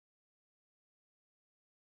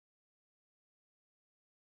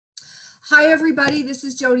Hi, everybody. This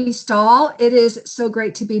is Jody Stahl. It is so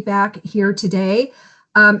great to be back here today.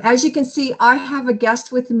 As you can see, I have a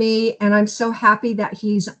guest with me, and I'm so happy that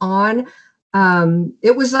he's on.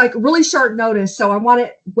 It was like really short notice, so I want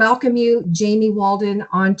to welcome you, Jamie Walden,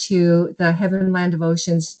 onto the Heaven Land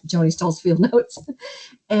Devotions, Jody Stahl's Field Notes.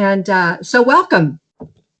 And so welcome.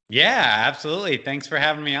 Yeah, absolutely. Thanks for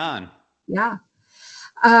having me on. Yeah.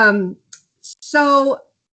 So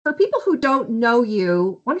for people who don't know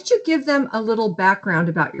you, why don't you give them a little background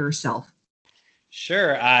about yourself?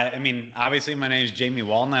 Sure. Obviously, my name is Jamie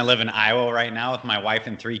Walden. I live in Iowa right now with my wife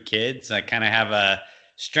and 3 kids. I kind of have a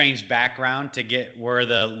strange background to get where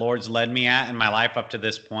the Lord's led me at in my life up to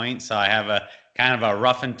this point. So I have a kind of a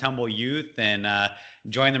rough and tumble youth, and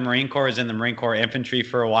joined the Marine Corps, was in the Marine Corps infantry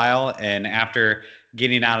for a while. And after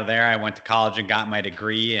getting out of there, I went to college and got my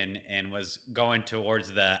degree, and was going towards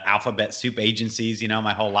the alphabet soup agencies,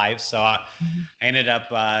 my whole life. So I ended up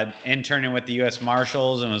interning with the U.S.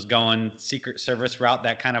 Marshals and was going Secret Service route,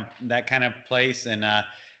 that kind of place, and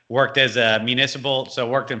worked as a municipal. So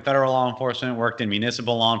worked in federal law enforcement, worked in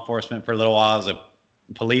municipal law enforcement for a little while as a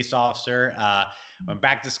police officer. Went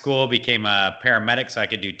back to school, became a paramedic so I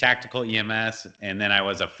could do tactical EMS, and then I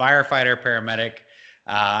was a firefighter paramedic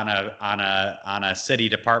on a city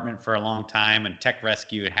department for a long time, and tech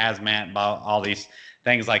rescue, hazmat, all these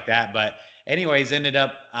things like that. But anyways, ended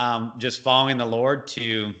up just following the Lord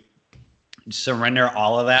to surrender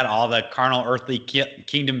all of that, all the carnal, earthly,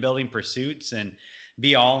 kingdom building pursuits, and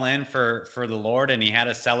be all in for the Lord. And he had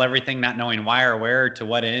us sell everything, not knowing why or where, to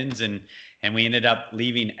what ends, and we ended up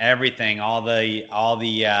leaving everything, all the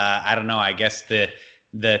I don't know, I guess the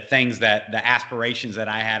things, that the aspirations that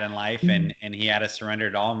I had in life, and he had us surrender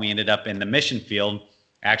it all. And we ended up in the mission field,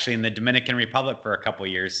 actually in the Dominican Republic for a couple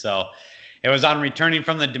of years. So it was on returning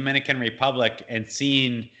from the Dominican Republic and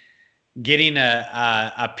getting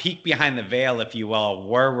a peek behind the veil, if you will,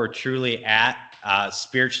 where we're truly at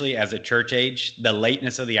spiritually as a church age, the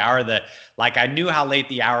lateness of the hour, I knew how late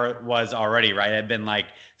the hour was already, right? I'd been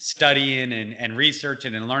studying and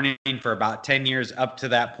researching and learning for about 10 years up to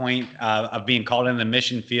that point of being called in the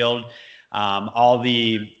mission field, all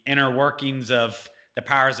the inner workings of the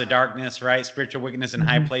powers of darkness, right? Spiritual wickedness in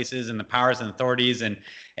high places, and the powers and authorities, and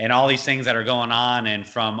all these things that are going on, and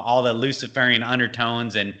from all the Luciferian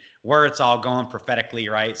undertones and where it's all going prophetically,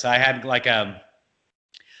 right? So I had like a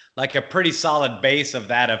pretty solid base of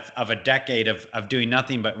that, of a decade of doing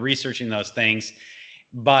nothing but researching those things.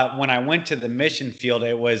 But when I went to the mission field,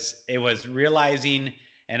 it was realizing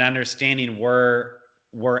and understanding where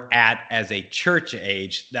we're at as a church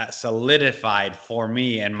age that solidified for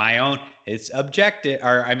me and my own. It's subjective,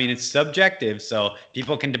 so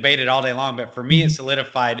people can debate it all day long. But for me, it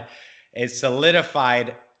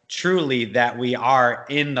solidified truly that we are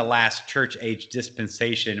in the last church age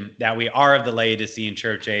dispensation, that we are of the Laodicean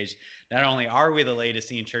church age. Not only are we the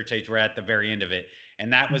Laodicean church age, we're at the very end of it.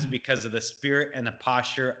 And that was because of the spirit and the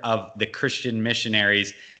posture of the Christian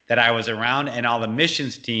missionaries that I was around, and all the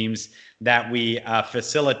missions teams that we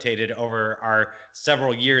facilitated over our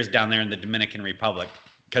several years down there in the Dominican Republic,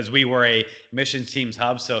 because we were a missions teams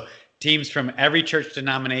hub. So teams from every church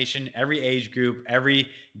denomination, every age group,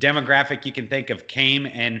 every demographic you can think of came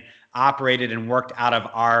and operated and worked out of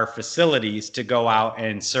our facilities to go out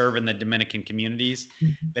and serve in the Dominican communities.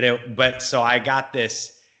 But so I got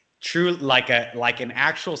this true, like an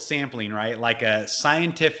actual sampling, right? Like a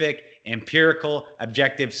scientific, empirical,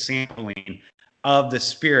 objective sampling of the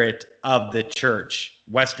spirit of the church,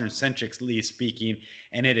 Western centrically speaking.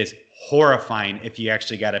 And it is horrifying if you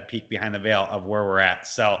actually got a peek behind the veil of where we're at.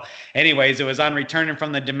 So anyways, it was on returning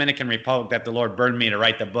from the Dominican Republic that the Lord burdened me to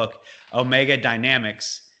write the book, Omega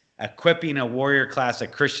Dynamics, Equipping a Warrior Class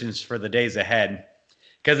of Christians for the Days Ahead.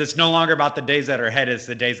 Because it's no longer about the days that are ahead, it's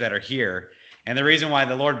the days that are here. And the reason why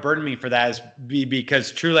the Lord burdened me for that is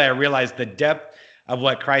because truly I realized the depth of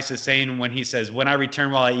what Christ is saying when he says, when I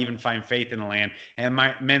return, will I even find faith in the land? And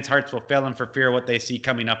men's hearts will fail them for fear of what they see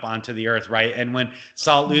coming up onto the earth, right? And when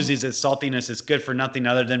salt loses its saltiness, it's good for nothing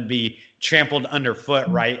other than be trampled underfoot,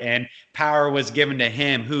 right? And power was given to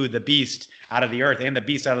him, who? The beast out of the earth and the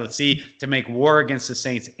beast out of the sea, to make war against the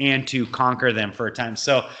saints and to conquer them for a time.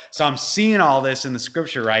 So I'm seeing all this in the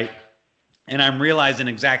scripture, right? And I'm realizing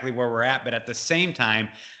exactly where we're at. But at the same time,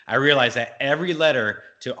 I realize that every letter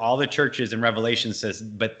to all the churches in Revelation says,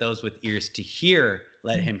 but those with ears to hear,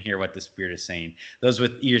 let him hear what the Spirit is saying. Those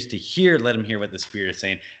with ears to hear, let him hear what the Spirit is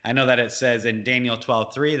saying. I know that it says in Daniel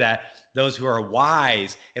 12:3 that those who are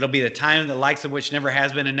wise. It'll be the time the likes of which never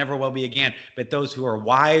has been and never will be again. But those who are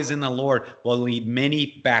wise in the Lord will lead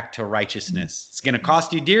many back to righteousness. It's going to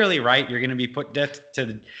cost you dearly, right? You're going to be put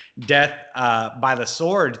to death by the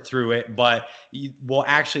sword through it, but you will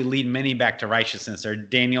actually lead many back to righteousness. Or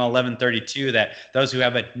Daniel 11:32, that those who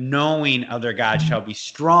have a knowing of their God shall be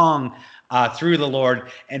strong through the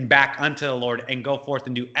Lord and back unto the Lord, and go forth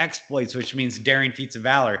and do exploits, which means daring feats of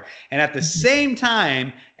valor. And at the same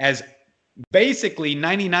time, as basically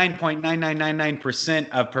 99.9999%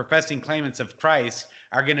 of professing claimants of Christ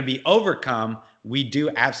are going to be overcome, we do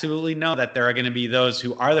absolutely know that there are going to be those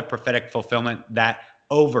who are the prophetic fulfillment that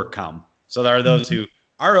overcome. So there are those who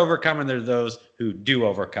are overcome, and there are those who do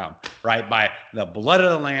overcome, right? By the blood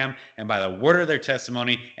of the Lamb and by the word of their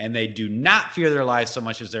testimony, and they do not fear their lives so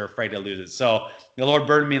much as they're afraid to lose it. So the Lord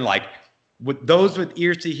burdened me like, with those with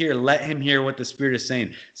ears to hear, let him hear what the Spirit is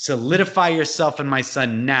saying. Solidify yourself in my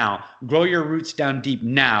Son now. Grow your roots down deep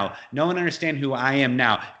now. Know and understand who I am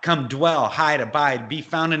now. Come dwell, hide, abide, be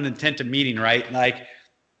found in the tent of meeting, right? Like,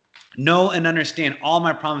 know and understand all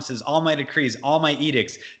my promises, all my decrees, all my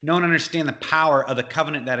edicts. Know and understand the power of the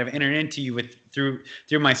covenant that I've entered into you with through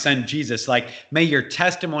my Son Jesus. Like, may your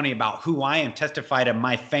testimony about who I am testify to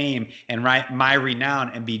my fame and my renown,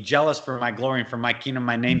 and be jealous for my glory and for my kingdom,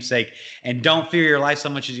 my namesake. And don't fear your life so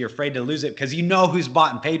much as you're afraid to lose it, because you know who's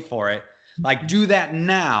bought and paid for it. Like, do that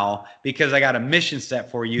now, because I got a mission set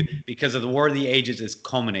for you, because of the war of the ages is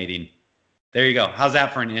culminating. There you go. How's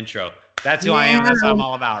that for an intro? That's who I am. That's what I'm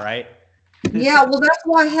all about, right? Yeah, well, that's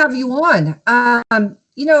why I have you on.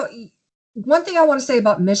 One thing I want to say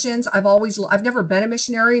about missions, I've never been a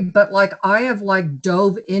missionary, but like I have like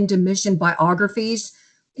dove into mission biographies,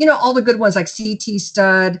 all the good ones like C.T.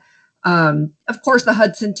 Studd, of course, the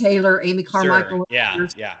Hudson Taylor, Amy Carmichael. Sure.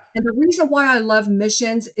 Yeah. And the reason why I love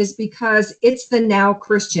missions is because it's the now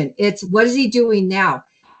Christian. It's what is he doing now?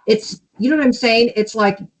 It's, you know what I'm saying? It's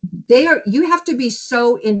like you have to be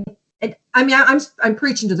so in. I mean, I'm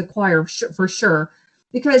preaching to the choir for sure,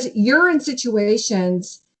 because you're in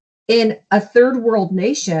situations in a third world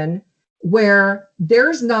nation where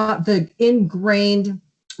there's not the ingrained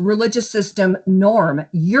religious system norm.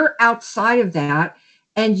 You're outside of that,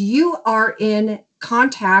 and you are in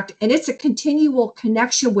contact, and it's a continual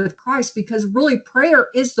connection with Christ, because really prayer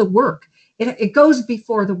is the work. It goes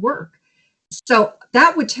before the work. So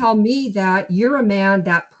that would tell me that you're a man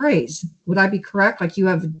that prays. Would I be correct? Like, you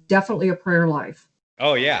have definitely a prayer life.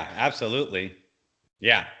 Oh yeah, absolutely.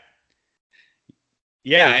 Yeah.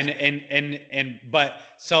 But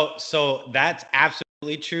so that's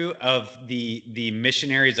absolutely true of the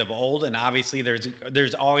missionaries of old. And obviously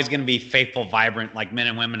there's always going to be faithful, vibrant, like men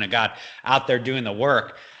and women of God out there doing the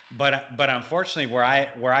work. But unfortunately,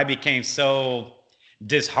 where I became so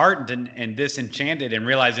disheartened and disenchanted and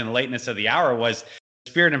realizing the lateness of the hour was the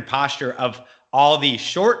spirit and posture of all the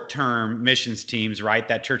short-term missions teams, right?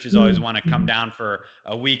 That churches always want to come down for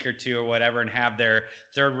a week or two or whatever and have their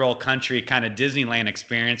third world country kind of Disneyland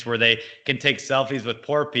experience where they can take selfies with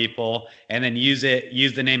poor people and then use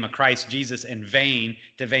the name of Christ Jesus in vain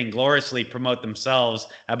to vaingloriously promote themselves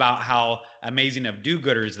about how amazing of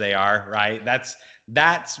do-gooders they are, right?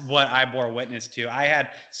 That's what I bore witness to.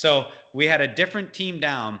 We had a different team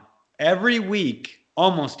down every week,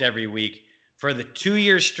 almost every week, for the 2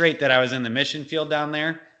 years straight that I was in the mission field down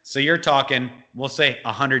there. So you're talking, we'll say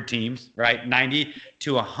 100 teams, right? 90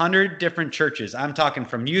 to 100 different churches. I'm talking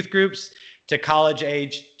from youth groups to college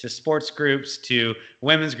age, to sports groups, to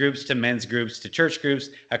women's groups, to men's groups, to church groups,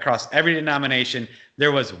 across every denomination.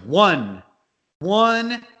 There was one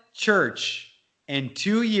church in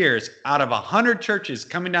 2 years out of 100 churches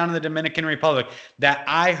coming down to the Dominican Republic that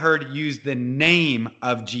I heard use the name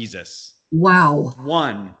of Jesus. Wow.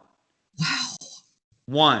 One.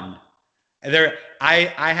 There,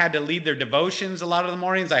 I had to lead their devotions a lot of the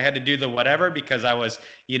mornings. I had to do the whatever, because I was,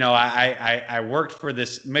 I worked for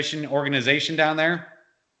this mission organization down there.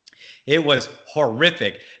 It was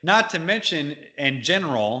horrific. Not to mention, in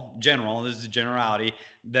general, this is a generality,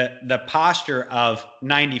 the posture of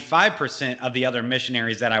 95% of the other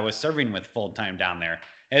missionaries that I was serving with full time down there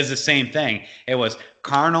is the same thing. It was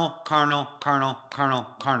carnal.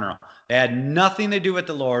 It had nothing to do with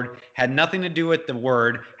the Lord, had nothing to do with the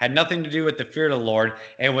word, had nothing to do with the fear of the Lord.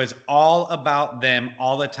 It was all about them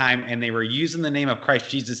all the time, and they were using the name of Christ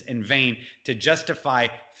Jesus in vain to justify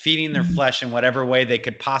feeding their flesh in whatever way they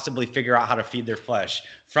could possibly figure out how to feed their flesh.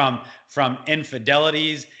 From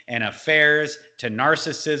infidelities and affairs to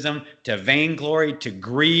narcissism to vainglory to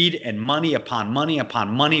greed and money upon money upon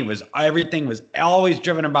money. Everything was always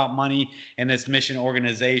driven about money in this mission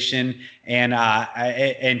organization, and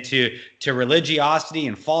to to religiosity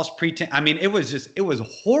and false pretense. I mean, it was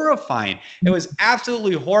horrifying. It was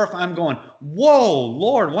absolutely horrifying. I'm going, whoa,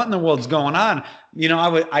 Lord, what in the world's going on? You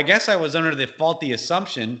know, I guess I was under the faulty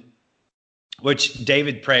assumption, which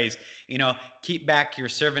David prays, you know, keep back your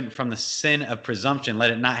servant from the sin of presumption.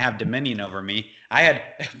 Let it not have dominion over me. I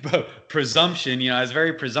had presumption, you know, I was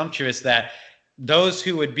very presumptuous that those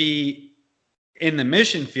who would be in the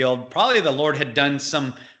mission field, probably the Lord had done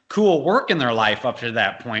some cool work in their life up to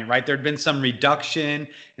that point, right? There'd been some reduction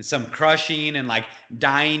and some crushing and like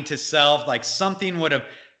dying to self, like something would have,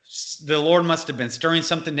 the Lord must have been stirring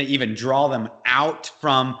something to even draw them out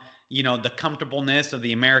from, you know, the comfortableness of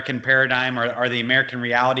the American paradigm or the American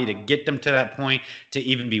reality to get them to that point to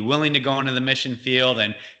even be willing to go into the mission field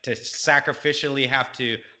and to sacrificially have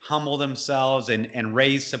to humble themselves and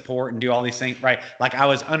raise support and do all these things, right? Like I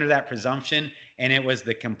was under that presumption, and it was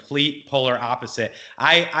the complete polar opposite.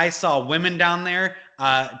 I saw women down there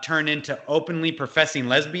turn into openly professing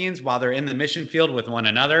lesbians while they're in the mission field with one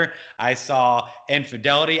another. I saw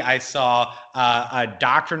infidelity. I saw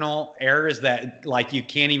doctrinal errors that like you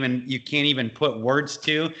can't even put words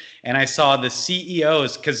to. And I saw the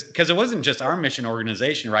CEOs, because it wasn't just our mission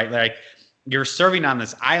organization, right? Like you're serving on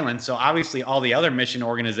this island, so obviously all the other mission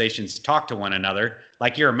organizations talk to one another.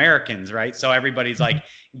 Like you're Americans, right? So everybody's like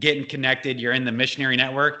getting connected. You're in the missionary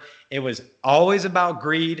network. It was always about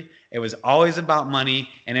greed. It was always about money,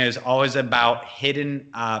 and it was always about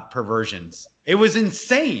hidden perversions. It was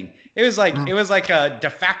insane. It was like a de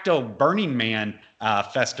facto Burning Man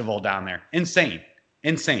festival down there. Insane,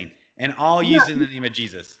 and all used in the name of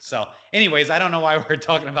Jesus. So, anyways, I don't know why we're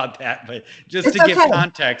talking about that, but just to give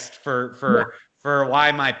context for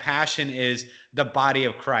why my passion is the body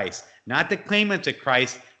of Christ, not the claimants of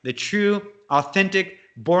Christ, the true, authentic,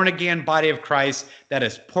 born-again body of Christ that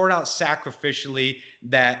is poured out sacrificially,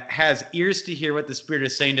 that has ears to hear what the Spirit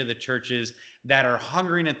is saying to the churches, that are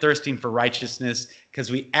hungering and thirsting for righteousness, because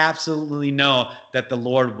we absolutely know that the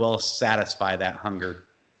Lord will satisfy that hunger.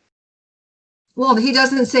 Well, he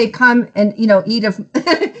doesn't say come and, eat of,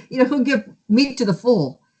 he'll give meat to the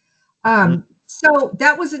full. So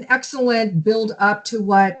that was an excellent build up to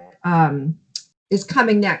what is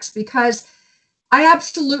coming next, because I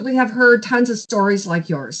absolutely have heard tons of stories like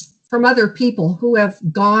yours from other people who have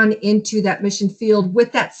gone into that mission field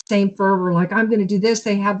with that same fervor, like, I'm going to do this.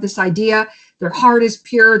 They have this idea. Their heart is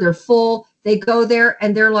pure. They're full. They go there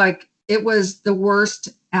and they're like, it was the worst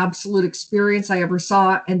absolute experience I ever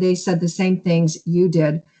saw. And they said the same things you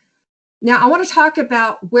did. Now, I want to talk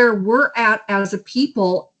about where we're at as a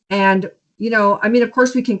people. And, of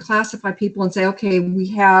course, we can classify people and say, okay, we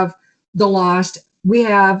have the lost, we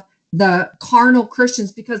have the carnal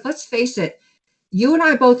Christians, because let's face it, you and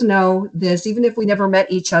I both know this, even if we never met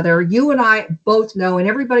each other, you and I both know, and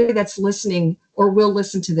everybody that's listening or will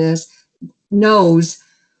listen to this knows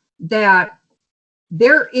that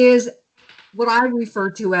there is what I refer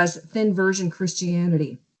to as thin version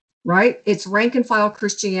Christianity, right? It's rank and file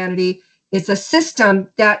Christianity. It's a system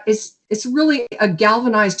that it's really a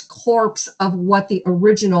galvanized corpse of what the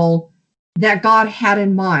original that God had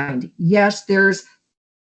in mind. Yes, there's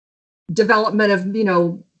development of,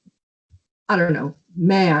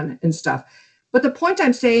 man and stuff. But the point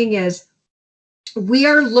I'm saying is we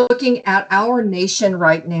are looking at our nation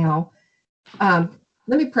right now. Let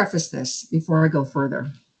me preface this before I go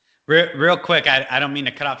further. Real quick, I don't mean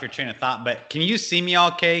to cut off your train of thought, but can you see me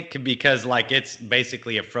okay? Because it's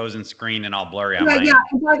basically a frozen screen and all blurry on my end.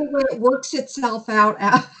 And by the way, it works itself out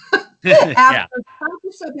after. Yeah.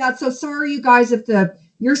 So bad. So sorry, you guys, if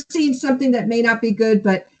you're seeing something that may not be good,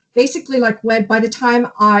 but basically by the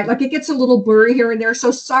time it gets a little blurry here and there.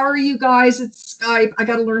 So sorry, you guys, it's Skype. I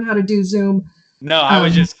got to learn how to do Zoom. No, I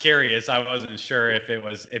was just curious. I wasn't sure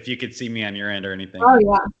if you could see me on your end or anything. Oh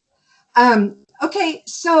yeah. Okay.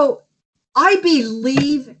 So I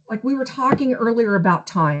believe, like we were talking earlier about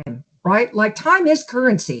time, right? Like time is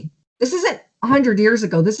currency. This isn't 100 years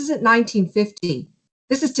ago. This isn't 1950.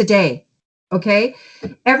 This is today. Okay.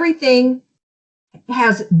 Everything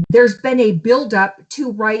there's been a buildup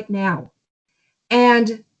to right now.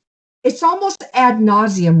 And it's almost ad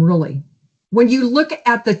nauseum, really. When you look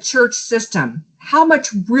at the church system, how much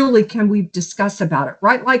really can we discuss about it,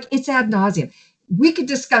 right? Like it's ad nauseum. We could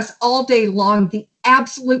discuss all day long the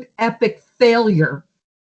absolute epic failure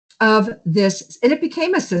of this, and it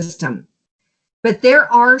became a system. But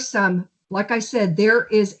there are some, like I said, there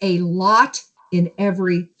is a lot in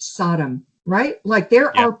every Sodom, right? Like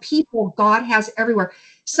there are people God has everywhere.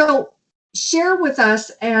 So share with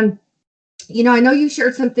us, and I know you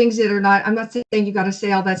shared some things that are not, I'm not saying you got to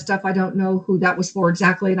say all that stuff. I don't know who that was for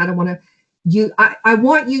exactly, and I don't want to, I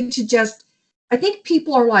want you to just, I think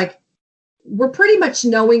people are like, we're pretty much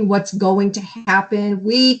knowing what's going to happen.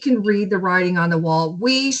 We can read the writing on the wall.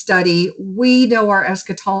 We study. We know our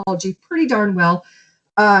eschatology pretty darn well.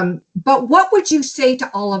 But what would you say to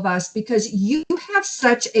all of us? Because you have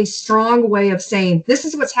such a strong way of saying, this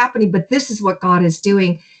is what's happening, but this is what God is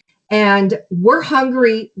doing. And we're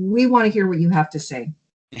hungry. We want to hear what you have to say.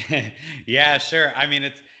 Yeah, sure. I mean,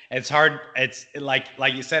 it's hard. It's like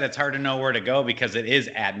you said, it's hard to know where to go because it is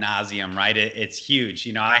ad nauseum, right? It's huge.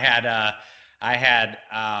 You know, I had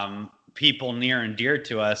people near and dear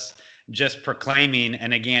to us just proclaiming,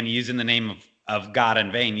 and again, using the name of God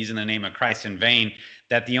in vain, using the name of Christ in vain,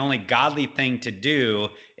 that the only godly thing to do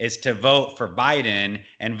is to vote for Biden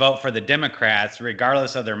and vote for the Democrats,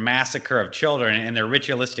 regardless of their massacre of children and their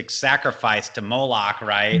ritualistic sacrifice to Moloch,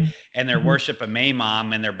 right? And their worship of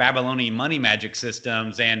Mammon and their Babylonian money magic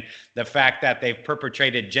systems and the fact that they've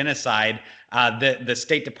perpetrated genocide. The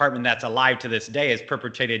State Department that's alive to this day has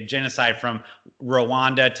perpetrated genocide from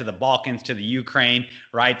Rwanda to the Balkans to the Ukraine,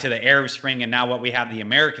 right, to the Arab Spring, and now what we have, the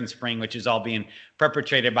American Spring, which is all being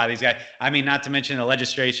perpetrated by these guys. I mean, not to mention the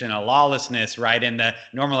legislation of lawlessness, right, and the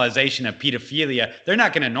normalization of pedophilia. They're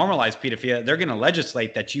not going to normalize pedophilia. They're going to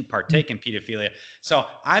legislate that you partake in pedophilia. So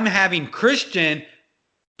I'm having Christian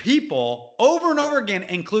people over and over again,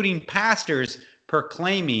 including pastors,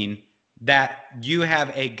 proclaiming that you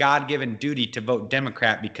have a God-given duty to vote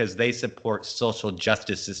Democrat because they support social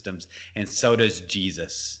justice systems, and so does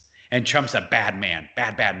Jesus. And Trump's a bad man,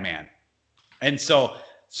 bad man. And so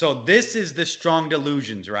this is the strong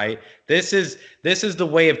delusions, right? This is the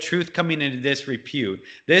way of truth coming into disrepute.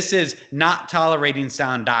 This is not tolerating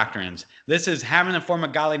sound doctrines. This is having a form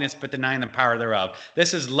of godliness but denying the power thereof.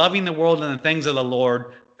 This is loving the world and the things of the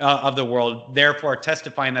Lord, of the world, therefore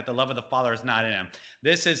testifying that the love of the Father is not in him.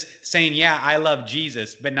 This is saying, yeah, I love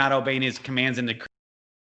Jesus, but not obeying his commands and decrees,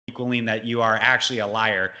 equaling that you are actually a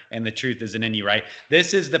liar and the truth isn't in you, right?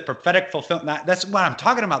 This is the prophetic fulfillment. That's what I'm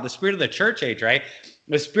talking about, the spirit of the church age, right?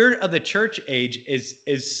 The spirit of the church age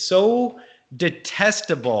is so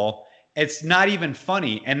detestable, it's not even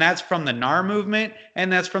funny. And that's from the NAR movement,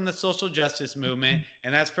 and that's from the social justice movement,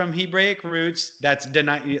 and that's from Hebraic roots. That's a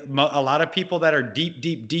lot of people that are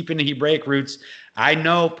deep into Hebraic roots, I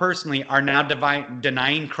know personally, are now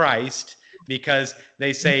denying Christ because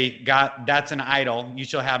they say, God, that's an idol. You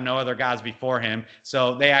shall have no other gods before him.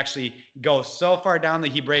 So they actually go so far down the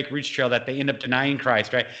Hebraic roots trail that they end up denying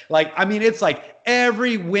Christ, right? Like, I mean, it's like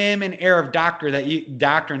every whim and error of doctrine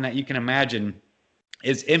that you can imagine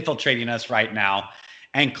is infiltrating us right now,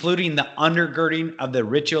 including the undergirding of the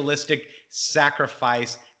ritualistic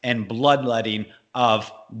sacrifice and bloodletting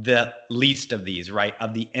of the least of these, right?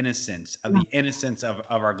 Of the innocence, of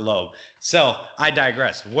our globe. So I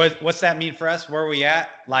digress. What's that mean for us? Where are we at?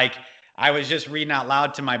 Like, I was just reading out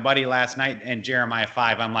loud to my buddy last night in Jeremiah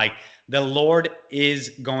 5. I'm like, the Lord is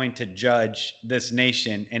going to judge this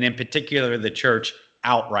nation, and in particular the church,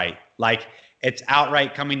 outright. Like, it's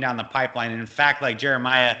outright coming down the pipeline. And in fact, like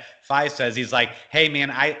Jeremiah 5 says, he's like, hey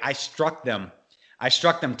man, I struck them. I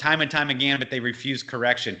struck them time and time again, but they refused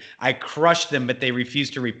correction. I crushed them, but they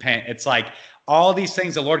refused to repent. It's like all these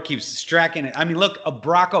things the Lord keeps striking. I mean, look,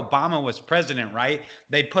 Barack Obama was president, right?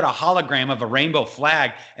 They put a hologram of a rainbow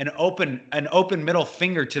flag, an open middle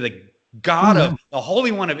finger to the God of the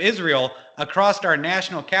Holy One of Israel across our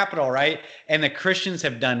national capital, right? And the Christians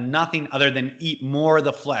have done nothing other than eat more of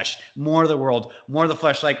the flesh, more of the world, more of the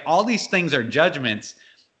flesh. Like, all these things are judgments,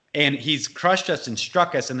 and he's crushed us and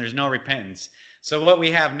struck us, and there's no repentance. So what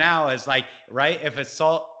we have now is like, right? If a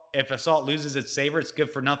salt loses its savor, it's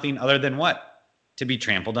good for nothing other than what? To be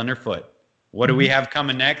trampled underfoot. What do we have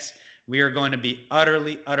coming next? We are going to be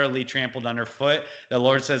utterly trampled underfoot. The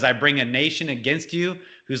Lord says, I bring a nation against you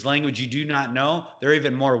whose language you do not know. They're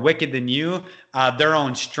even more wicked than you. Their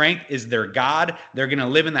own strength is their God. They're going to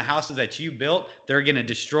live in the houses that you built. They're going to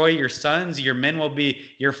destroy your sons.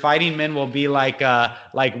 Your fighting men will be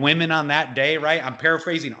like women on that day, right? I'm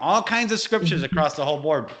paraphrasing all kinds of scriptures across the whole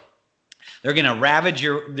board. They're going to ravage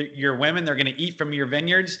your women. They're going to eat from your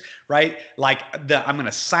vineyards, right? Like, I'm going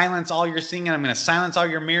to silence all your singing. I'm going to silence all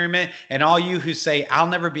your merriment. And all you who say, I'll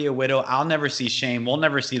never be a widow. I'll never see shame. We'll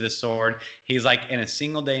never see the sword. He's like, in a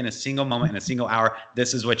single day, in a single moment, in a single hour,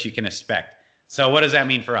 this is what you can expect. So what does that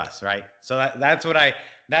mean for us, right? So that's what I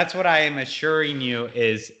am assuring you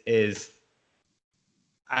is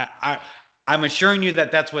I'm assuring you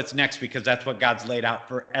that that's what's next, because that's what God's laid out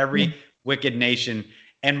for every wicked nation.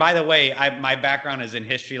 And by the way, my background is in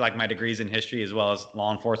history, like my degree's in history, as well as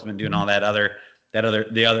law enforcement, doing all the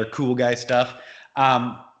other cool guy stuff.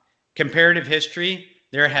 Comparative history,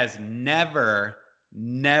 there has never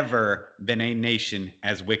been a nation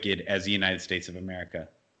as wicked as the United States of America.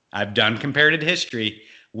 I've done comparative history.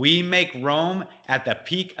 We make Rome at the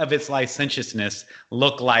peak of its licentiousness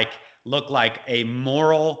look like a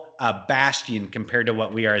moral bastion compared to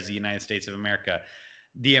what we are as the United States of America.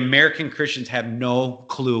 The American Christians have no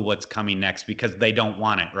clue what's coming next because they don't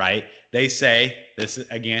want it, right? They say, this is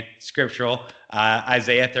again scriptural,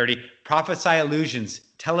 Isaiah 30, prophesy illusions,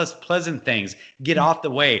 tell us pleasant things, get off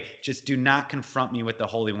the way, just do not confront me with the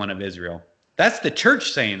Holy One of Israel. That's the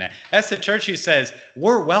church saying that. That's the church who says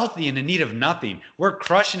we're wealthy and in need of nothing. We're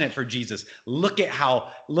crushing it for Jesus. Look at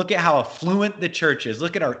how affluent the church is.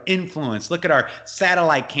 Look at our influence. Look at our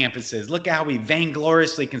satellite campuses. Look at how we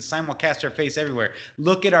vaingloriously can simulcast our face everywhere.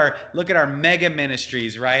 Look at our mega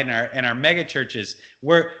ministries, right? And our mega churches.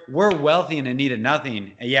 We're wealthy and in need of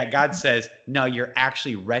nothing. And yet God says, no, you're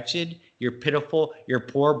actually wretched. You're pitiful, you're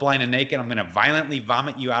poor, blind, and naked. I'm going to violently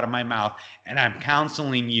vomit you out of my mouth. And I'm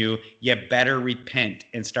counseling you, you better repent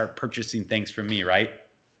and start purchasing things from me, right? And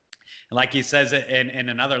like he says in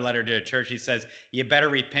another letter to a church, he says, you better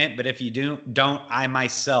repent, but if you don't, I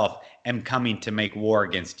myself am coming to make war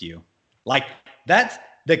against you. Like, that's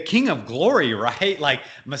the King of glory, right? Like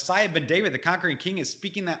Messiah ben David, the conquering king, is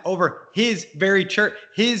speaking that over his very church,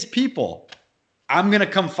 his people. I'm going to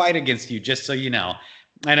come fight against you, just so you know.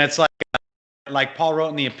 And it's like Paul wrote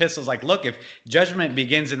in the epistles, like, look, if judgment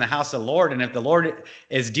begins in the house of the Lord, and if the Lord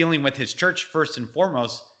is dealing with his church first and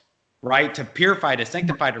foremost, right, to purify, to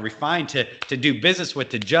sanctify, to refine, to do business with,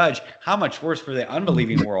 to judge, how much worse for the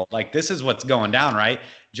unbelieving world? Like, this is what's going down, right?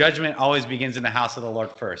 Judgment always begins in the house of the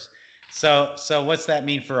Lord first. So what's that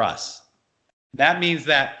mean for us? That means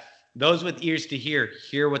that those with ears to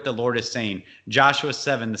hear what the Lord is saying. Joshua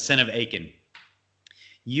 7, the sin of Achan.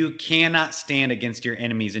 You cannot stand against your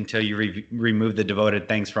enemies until you remove the devoted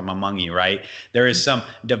things from among you, right? There is some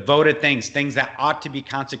devoted things that ought to be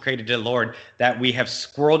consecrated to the Lord that we have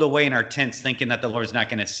squirreled away in our tents thinking that the Lord's not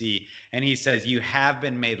going to see. And he says, you have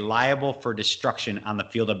been made liable for destruction on the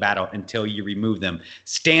field of battle until you remove them.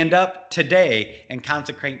 Stand up today and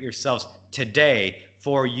consecrate yourselves today,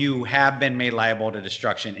 for you have been made liable to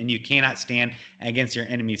destruction, and you cannot stand against your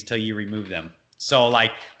enemies till you remove them. So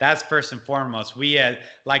like that's first and foremost. We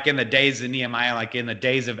like in the days of Nehemiah, like in the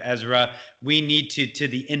days of Ezra, we need to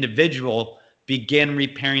the individual begin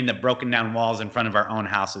repairing the broken down walls in front of our own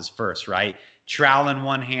houses first, right? Trowel in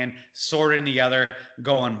one hand, sword in the other,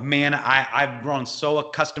 going, man, I've grown so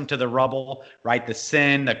accustomed to the rubble, right? The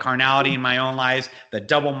sin, the carnality in my own lives, the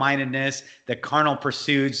double-mindedness, the carnal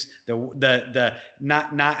pursuits, the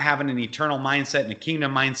not having an eternal mindset and a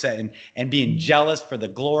kingdom mindset, and being jealous for the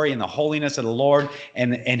glory and the holiness of the Lord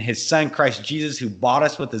and his son, Christ Jesus, who bought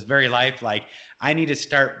us with his very life. Like, I need to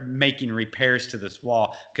start making repairs to this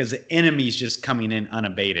wall because the enemy's just coming in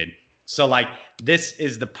unabated. So like this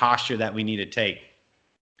is the posture that we need to take.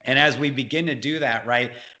 And as we begin to do that,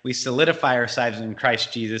 right, we solidify ourselves in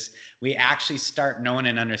Christ Jesus. We actually start knowing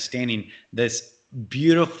and understanding this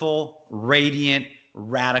beautiful, radiant,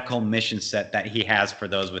 radical mission set that he has for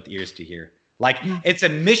those with ears to hear. Like it's a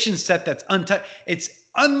mission set that's untouched. It's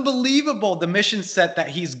unbelievable, the mission set that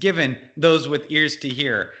he's given those with ears to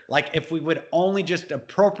hear. Like if we would only just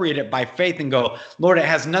appropriate it by faith and go, Lord, it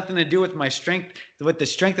has nothing to do with my strength, with the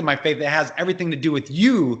strength of my faith. It has everything to do with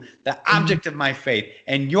you, the object of my faith,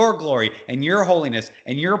 and your glory and your holiness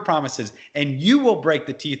and your promises. And you will break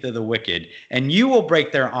the teeth of the wicked, and you will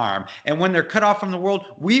break their arm. And when they're cut off from the world,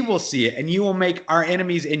 we will see it. And you will make our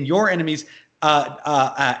enemies and your enemies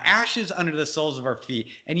ashes under the soles of our feet.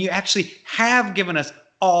 And you actually have given us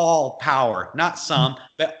all power, not some,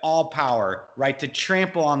 but all power, right, to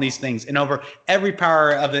trample on these things and over every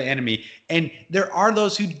power of the enemy. And there are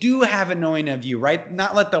those who do have a knowing of you, right?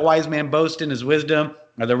 Not let the wise man boast in his wisdom,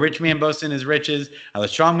 or the rich man boast in his riches, or the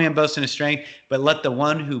strong man boast in his strength, but let the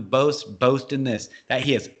one who boasts boast in this, that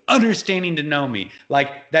he has understanding to know me.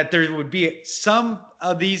 Like that there would be some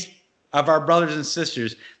of these of our brothers and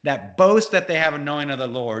sisters that boast that they have a knowing of the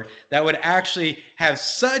Lord, that would actually have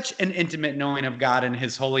such an intimate knowing of God and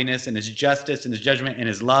his holiness and his justice and his judgment and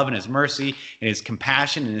his love and his mercy and his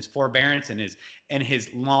compassion and his forbearance and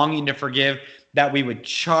his longing to forgive, that we would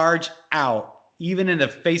charge out even in the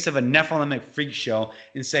face of a Nephilimic freak show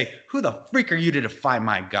and say, who the freak are you to defy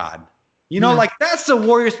my God? You know, like that's the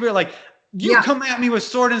warrior spirit. Like, you come at me with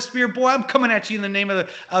sword and spear, boy, I'm coming at you in the name of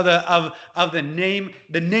the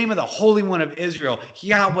name of the Holy One of Israel,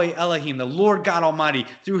 Yahweh Elohim, the Lord God Almighty,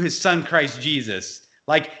 through his son Christ Jesus.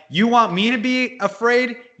 Like, you want me to be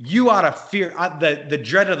afraid? You ought to fear. The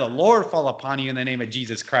dread of the Lord fall upon you in the name of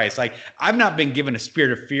Jesus Christ. Like, I've not been given a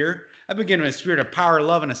spirit of fear. I've been given a spirit of power,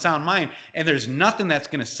 love, and a sound mind. And there's nothing that's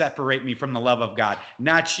going to separate me from the love of God.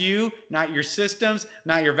 Not you, not your systems,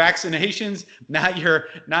 not your vaccinations, not your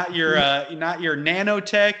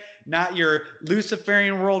nanotech, not your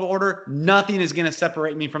Luciferian world order. Nothing is going to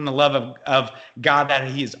separate me from the love of God that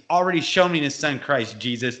he has already shown me in his son, Christ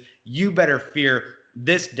Jesus. You better fear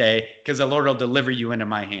this day, because the Lord will deliver you into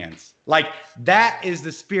my hands. Like, that is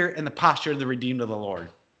the spirit and the posture of the redeemed of the Lord.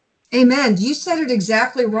 Amen. You said it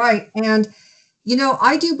exactly right. And,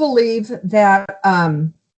 I do believe that,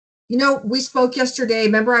 we spoke yesterday.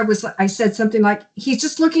 Remember, I said something like, he's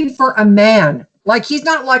just looking for a man. Like, he's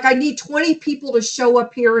not like, I need 20 people to show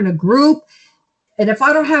up here in a group. And if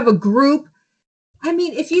I don't have a group,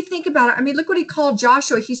 if you think about it, look what he called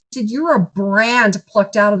Joshua. He said, you're a brand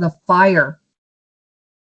plucked out of the fire.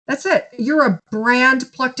 That's it. You're a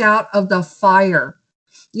brand plucked out of the fire.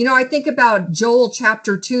 I think about Joel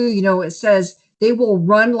chapter 2, it says they will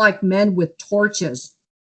run like men with torches.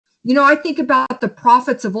 I think about the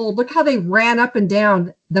prophets of old. Look how they ran up and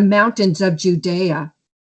down the mountains of Judea.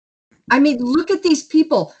 Look at these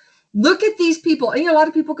people. Look at these people. And a lot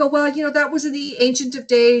of people go, well, that was in the Ancient of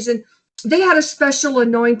Days, and they had a special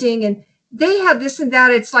anointing, and they had this and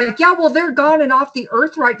that. It's like, yeah, well, they're gone and off the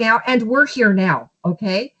earth right now, and we're here now.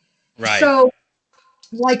 Okay. Right. So,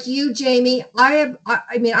 like you, Jamie, I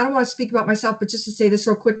don't want to speak about myself, but just to say this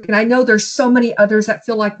real quick, and I know there's so many others that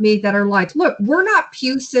feel like me that are like, look, we're not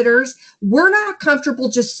pew sitters. We're not comfortable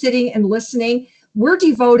just sitting and listening. We're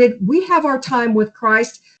devoted. We have our time with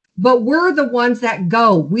Christ, but we're the ones that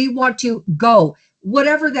go. We want to go,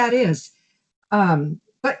 whatever that is.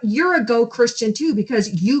 But you're a go Christian too,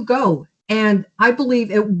 because you go. And I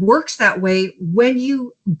believe it works that way. When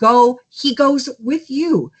you go, he goes with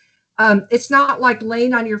you. It's not like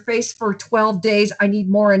laying on your face for 12 days. I need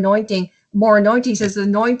more anointing. More anointing. He says the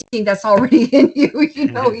anointing that's already in you. He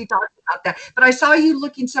talked about that. But I saw you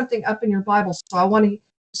looking something up in your Bible, so I want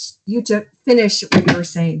you to finish what you were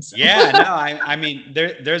saying. So. Yeah, no,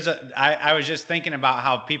 I was just thinking about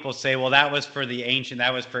how people say, well, that was for the ancient,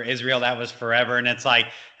 that was for Israel, that was forever. And it's like,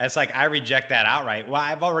 I reject that outright. Well,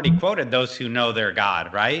 I've already quoted those who know their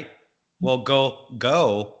God, right? Well,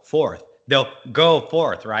 go forth. They'll go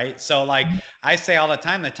forth, right? So like I say all the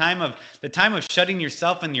time, the time of shutting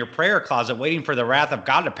yourself in your prayer closet, waiting for the wrath of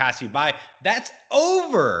God to pass you by, that's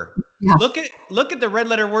over. Yeah. Look at the red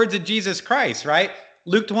letter words of Jesus Christ, right?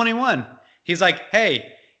 Luke 21. He's like,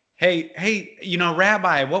 hey,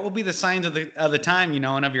 Rabbi, what will be the signs of the time,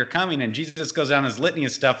 and of your coming? And Jesus goes down his litany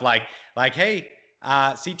of stuff like, hey,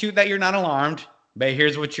 see to it that you're not alarmed, but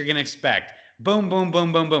here's what you're going to expect. Boom, boom,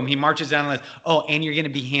 boom, boom, boom. He marches down the list. Oh, and you're going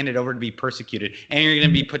to be handed over to be persecuted, and you're going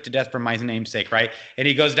to be put to death for my name's sake, right? And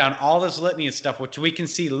he goes down all this litany of stuff, which we can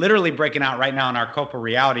see literally breaking out right now in our corporate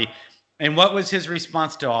reality. And what was his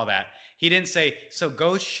response to all that? He didn't say, so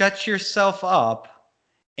go shut yourself up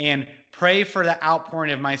and pray for the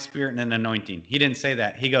outpouring of my spirit and an anointing. He didn't say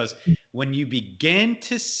that. He goes, when you begin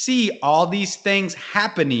to see all these things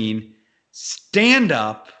happening, stand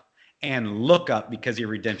up and look up, because your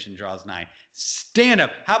redemption draws nigh. Stand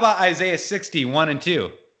up. How about Isaiah 60, 1 and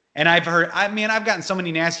 2? And I've gotten so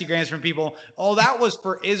many nasty grams from people. Oh, that was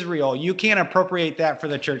for Israel. You can't appropriate that for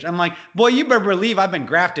the church. I'm like, boy, you better believe I've been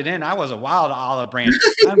grafted in. I was a wild olive branch.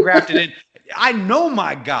 I'm grafted in. I know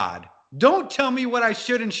my God. Don't tell me what I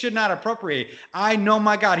should and should not appropriate. I know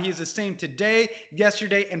my God. He is the same today,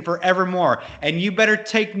 yesterday, and forevermore. And you better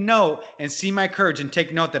take note and see my courage and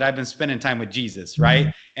take note that I've been spending time with Jesus,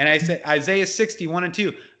 right? And I said, Isaiah 60, 1 and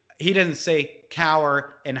 2, he doesn't say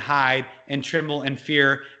cower and hide and tremble and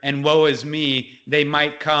fear and woe is me. They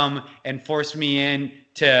might come and force me in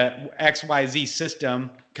to XYZ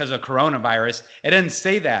system because of coronavirus. It doesn't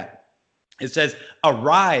say that. It says,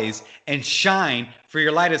 arise and shine, for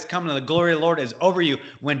your light has come and the glory of the Lord is over you.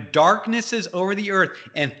 When darkness is over the earth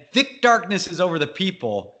and thick darkness is over the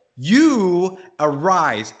people, you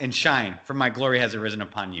arise and shine, for my glory has arisen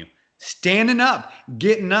upon you. Standing up,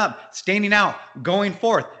 getting up, standing out, going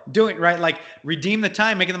forth, doing right, like redeem the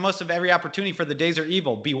time, making the most of every opportunity, for the days are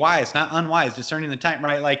evil. Be wise, not unwise, discerning the time,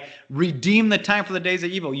 right? Like redeem the time, for the days are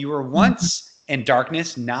evil. You were once in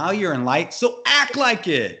darkness, now you're in light, so act like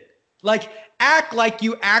it. Like, act like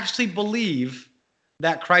you actually believe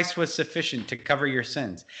that Christ was sufficient to cover your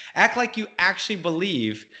sins. Act like you actually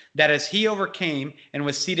believe that as he overcame and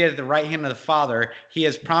was seated at the right hand of the Father, he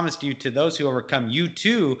has promised you, to those who overcome, you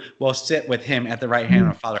too will sit with him at the right hand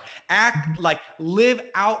of the Father. Act like, live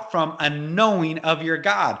out from a knowing of your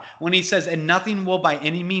God. When he says, and nothing will by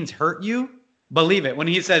any means hurt you, believe it. When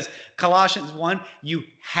he says, Colossians 1, you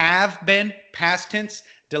have been, past tense,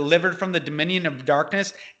 delivered from the dominion of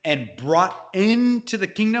darkness, and brought into the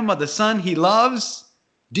kingdom of the Son he loves?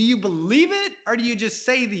 Do you believe it, or do you just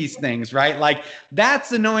say these things, right? Like, that's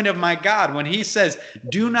the knowing of my God when he says,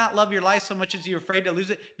 do not love your life so much as you're afraid to lose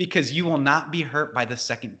it, because you will not be hurt by the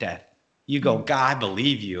second death. You go, God, I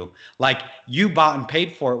believe you. Like, you bought and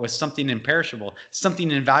paid for it with something imperishable, something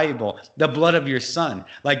invaluable, the blood of your Son.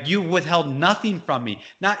 Like, you withheld nothing from me,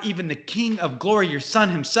 not even the King of glory, your Son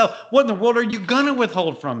himself. What in the world are you going to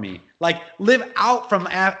withhold from me? Like, live out from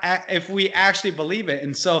if we actually believe it.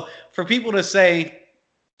 And so for people to say,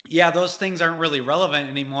 yeah, those things aren't really relevant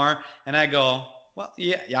anymore. And I go, well,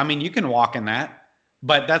 yeah, I mean, you can walk in that.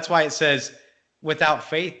 But that's why it says, without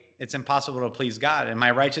faith, it's impossible to please God. And my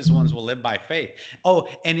righteous ones will live by faith. Oh,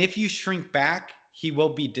 and if you shrink back, he will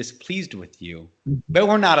be displeased with you. But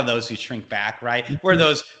we're not of those who shrink back, right? We're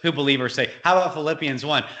those who believe or say, how about Philippians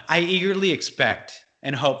 1? I eagerly expect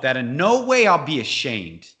and hope that in no way I'll be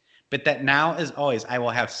ashamed, but that now as always, I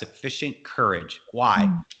will have sufficient courage.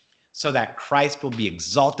 Why? So that Christ will be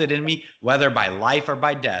exalted in me, whether by life or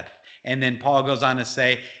by death. And then Paul goes on to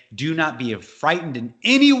say, do not be frightened in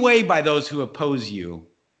any way by those who oppose you.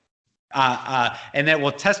 And that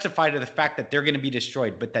will testify to the fact that they're going to be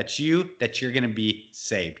destroyed, but that you're going to be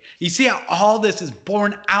saved. You see how all this is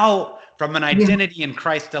born out from an identity in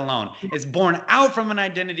Christ alone. It's born out from an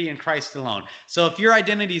identity in Christ alone. So if your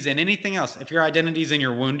identity is in anything else, if your identity is in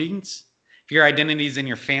your woundings, if your identity is in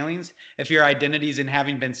your failings, if your identity is in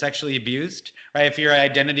having been sexually abused, right? If your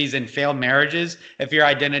identity is in failed marriages, if your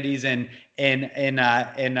identity is in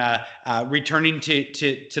returning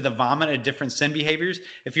to the vomit of different sin behaviors,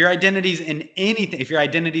 if your identity is in anything, if your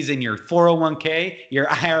identity is in your 401k,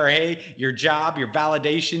 your IRA, your job, your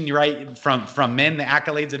validation, right, from men, the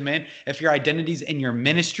accolades of men, if your identity is in your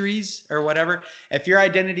ministries or whatever, if your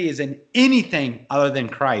identity is in anything other than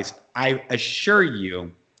Christ, I assure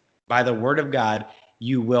you, by the word of God,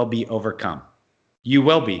 you will be overcome. You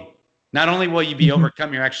will be. Not only will you be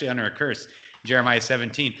overcome, you're actually under a curse. Jeremiah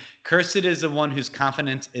 17, cursed is the one whose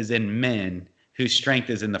confidence is in men, whose strength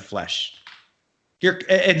is in the flesh.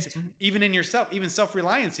 It's even in yourself, even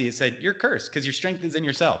self-reliancy, it said you're cursed because your strength is in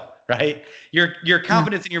yourself, right? Your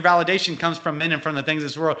confidence and your validation comes from men and from the things of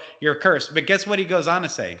this world. You're cursed. But guess what he goes on to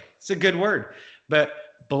say? It's a good word. But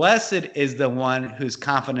blessed is the one whose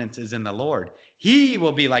confidence is in the Lord. He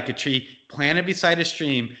will be like a tree planted beside a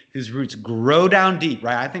stream whose roots grow down deep,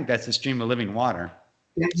 right? I think that's the stream of living water.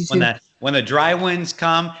 Yeah, when the dry winds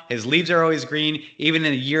come, his leaves are always green. Even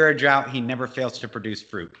in a year of drought, he never fails to produce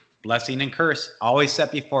fruit. Blessing and curse always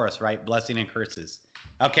set before us, right? Blessing and curses.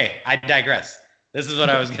 Okay, I digress. This is what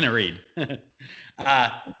I was going to read.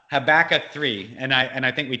 Habakkuk 3, and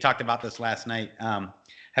I think we talked about this last night.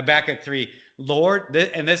 Habakkuk 3, Lord,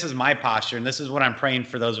 and this is my posture, and this is what I'm praying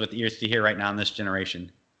for those with ears to hear right now in this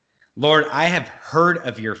generation. Lord, I have heard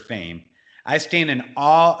of your fame. I stand in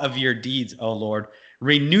awe of your deeds, O Lord.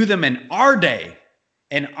 Renew them in our day.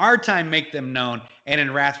 In our time, make them known. And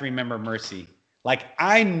in wrath, remember mercy. Like,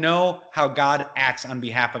 I know how God acts on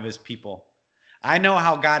behalf of his people. I know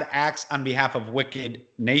how God acts on behalf of wicked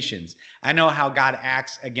nations. I know how God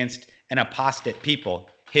acts against an apostate people,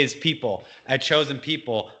 his people, a chosen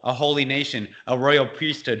people, a holy nation, a royal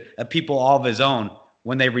priesthood, a people all of his own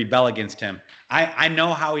when they rebel against him. I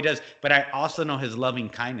know how he does, but I also know his loving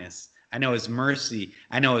kindness. I know his mercy.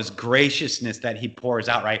 I know his graciousness that he pours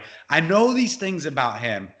out, right? I know these things about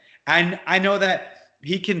him. And I know that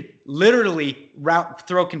he can literally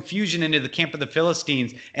throw confusion into the camp of the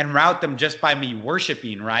Philistines and rout them just by me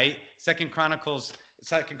worshiping, right? Second Chronicles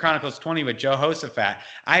 20 with Jehoshaphat.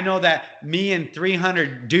 I know that me and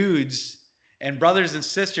 300 dudes and brothers and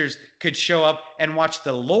sisters could show up and watch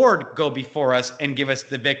the Lord go before us and give us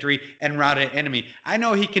the victory and rout an enemy. I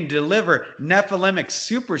know he can deliver Nephilimic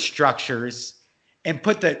superstructures and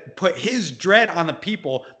put his dread on the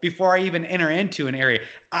people before I even enter into an area.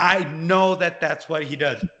 I know that that's what he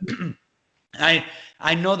does.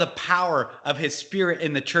 I know the power of his spirit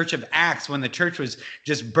in the church of Acts when the church was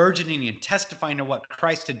just burgeoning and testifying to what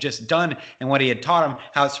Christ had just done and what he had taught them,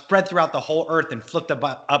 how it spread throughout the whole earth and flipped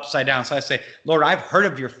upside down. So I say, Lord, I've heard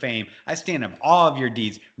of your fame. I stand in awe of your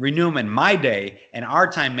deeds. Renew them in my day, and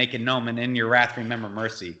our time make it known, and in your wrath remember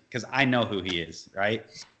mercy, because I know who he is, right?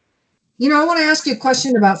 You know, I want to ask you a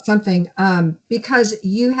question about something, because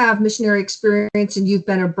you have missionary experience and you've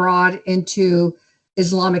been abroad into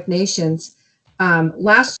Islamic nations.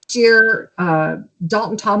 Last year,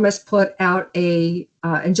 Dalton Thomas put out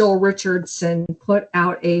and Joel Richardson put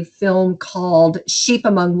out a film called Sheep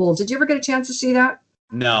Among Wolves. Did you ever get a chance to see that?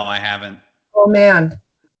 No, I haven't. Oh man,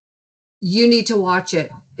 you need to watch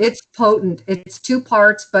it. It's potent. It's 2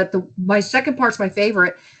 parts, but my second part's my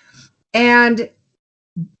favorite. And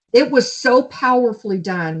it was so powerfully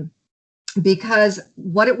done because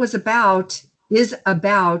what it was about is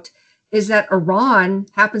that Iran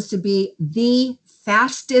happens to be the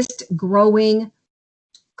fastest growing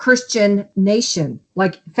Christian nation,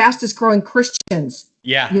 like fastest growing Christians.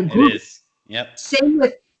 Yeah, it is. Yep. Same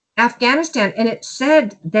with Afghanistan. And it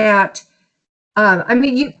said that, I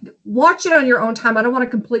mean, you watch it on your own time. I don't want to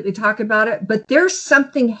completely talk about it, but there's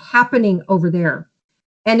something happening over there.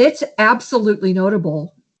 And it's absolutely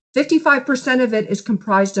notable. 55% of it is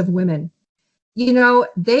comprised of women. You know,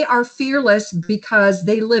 they are fearless because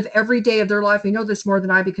they live every day of their life. You know this more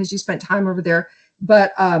than I because you spent time over there.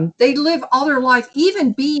 But they live all their life,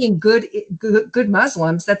 even being good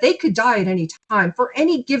Muslims, that they could die at any time for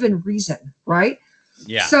any given reason, right?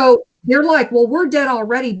 Yeah. So they're like, well, we're dead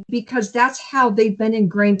already because that's how they've been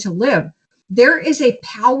ingrained to live. There is a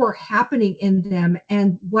power happening in them.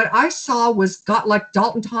 And what I saw was God, like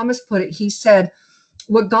Dalton Thomas put it, he said,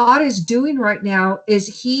 what God is doing right now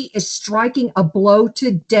is he is striking a blow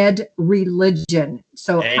to dead religion.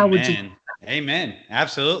 So Amen. How would you? Amen.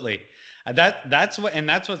 Absolutely. That's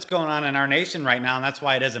what's going on in our nation right now. And that's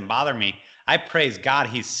why it doesn't bother me. I praise God.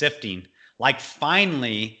 He's sifting. Like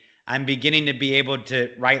finally, I'm beginning to be able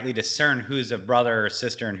to rightly discern who's a brother or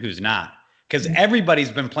sister and who's not. Because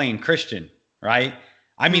everybody's been playing Christian, right?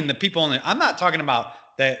 I mean, the people I'm not talking about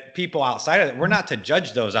the people outside of it. We're not to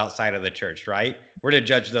judge those outside of the church, right? We're to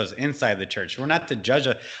judge those inside the church. We're not to judge.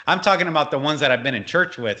 I'm talking about the ones that I've been in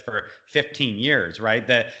church with for 15 years, right?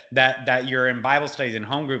 That you're in Bible studies and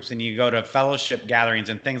home groups and you go to fellowship gatherings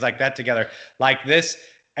and things like that together. Like this,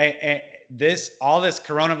 all this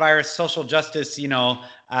coronavirus, social justice,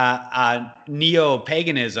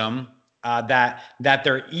 neo-paganism, that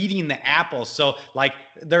they're eating the apple. So like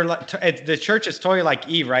the church is totally like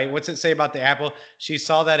Eve, right? What's it say about the apple? She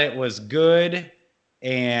saw that it was good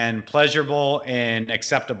and pleasurable and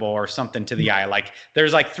acceptable or something to the eye. Like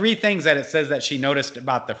there's like 3 things that it says that she noticed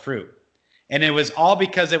about the fruit. And it was all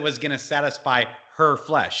because it was going to satisfy her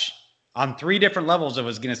flesh. On 3 different levels, it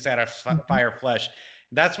was going to satisfy her flesh.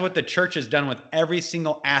 That's what the church has done with every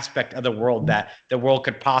single aspect of the world that the world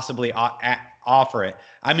could possibly offer it.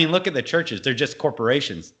 I mean, look at the churches. They're just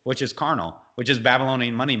corporations, which is carnal, which is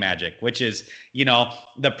Babylonian money magic, which is,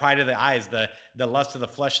 the pride of the eyes, the lust of the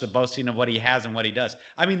flesh, the boasting of what he has and what he does.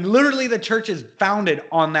 I mean, literally the church is founded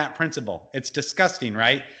on that principle. It's disgusting,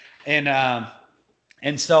 right? And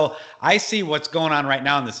so I see what's going on right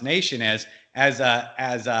now in this nation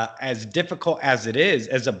as difficult as it is,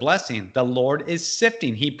 as a blessing. The Lord is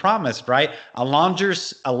sifting. He promised, right? A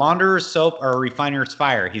launderer's soap or a refiner's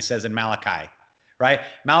fire, he says in Malachi, right?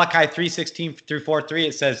 Malachi 3:16 through 4:3,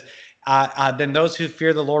 it says, then those who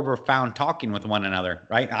fear the Lord were found talking with one another,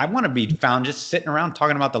 right? I want to be found just sitting around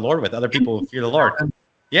talking about the Lord with other people who fear the Lord.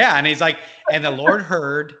 Yeah, and he's like, and the Lord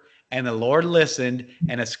heard, and the Lord listened,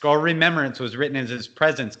 and a scroll of remembrance was written in his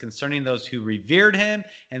presence concerning those who revered him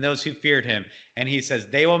and those who feared him. And he says,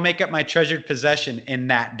 they will make up my treasured possession in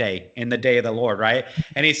that day, in the day of the Lord, right?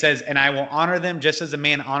 And he says, and I will honor them just as a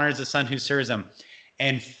man honors the son who serves him.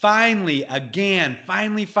 And finally, again,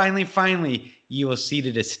 finally, you will see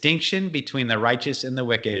the distinction between the righteous and the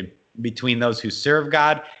wicked, between those who serve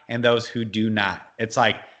God and those who do not. It's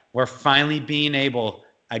like we're finally being able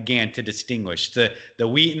again to distinguish. The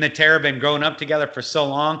wheat and the tare have been growing up together for so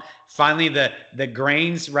long. Finally, the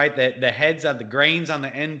grains, right? The heads of the grains on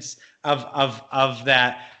the ends of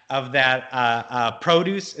that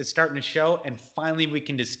produce is starting to show, and finally we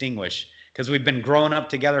can distinguish because we've been growing up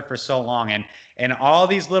together for so long, and all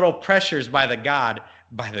these little pressures all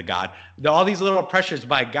these little pressures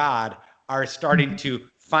by God are starting to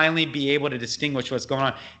finally be able to distinguish what's going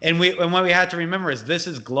on. And what we have to remember is this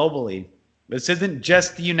is globally. This isn't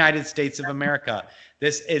just the United States of America.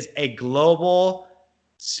 This is a global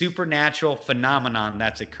supernatural phenomenon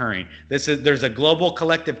that's occurring. There's a global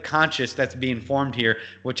collective conscious that's being formed here,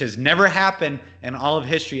 which has never happened in all of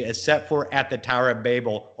history except for at the Tower of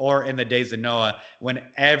Babel or in the days of Noah,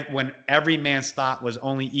 when every man's thought was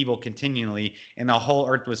only evil continually and the whole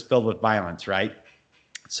earth was filled with violence, right?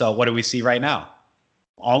 So what do we see right now?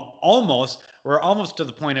 We're almost to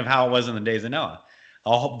the point of how it was in the days of Noah.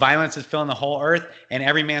 Violence is filling the whole earth, and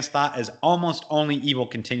every man's thought is almost only evil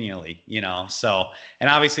continually, So, and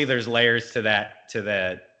obviously there's layers to that, to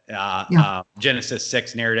the Genesis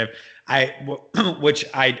 6 narrative, which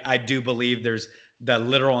I do believe there's the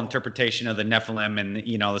literal interpretation of the Nephilim and,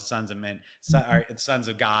 the sons of men, sons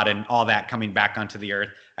of God and all that coming back onto the earth.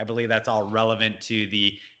 I believe that's all relevant to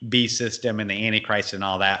the beast system and the Antichrist and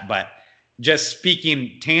all that. But just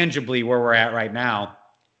speaking tangibly where we're at right now,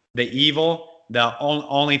 the evil, the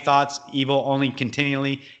only thoughts, evil only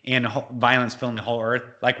continually, and violence filling the whole earth.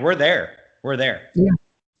 Like we're there. We're there. Yeah.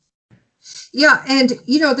 Yeah. And,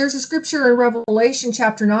 there's a scripture in Revelation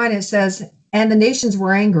chapter 9. It says, and the nations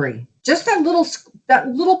were angry. Just that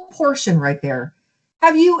little portion right there.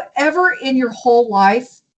 Have you ever in your whole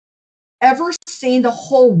life ever seen the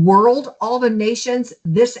whole world, all the nations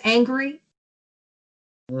this angry?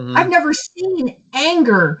 Mm-hmm. I've never seen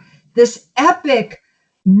anger, this epic,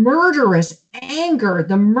 murderous anger,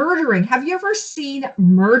 the murdering. Have you ever seen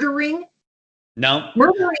murdering? No.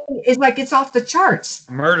 Murdering is like it's off the charts.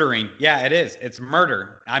 Murdering. Yeah, it is. It's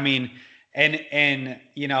murder. I mean, and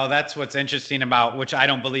that's what's interesting about, which I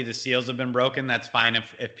don't believe the seals have been broken. That's fine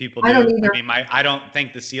if people do. I don't either. I mean, I don't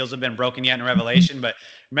think the seals have been broken yet in Revelation, but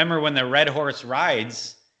remember when the red horse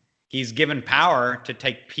rides, he's given power to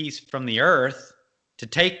take peace from the earth,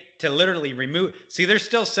 to literally remove. See, there's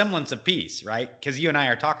still semblance of peace, right? Because you and I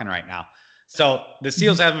are talking right now. So the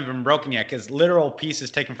seals haven't been broken yet because literal peace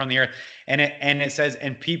is taken from the earth. And it says,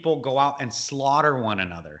 and people go out and slaughter one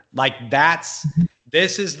another. Like this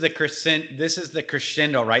is the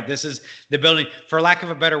crescendo, right? This is the building, for lack of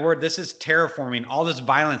a better word, this is terraforming all this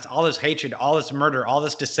violence, all this hatred, all this murder, all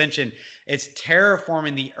this dissension. It's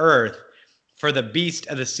terraforming the earth for the beast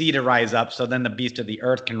of the sea to rise up. So then the beast of the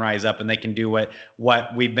earth can rise up and they can do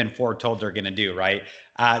what we've been foretold they're going to do, right?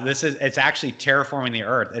 It's actually terraforming the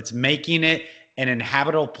earth. It's making it an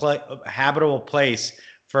habitable place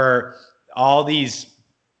for all these,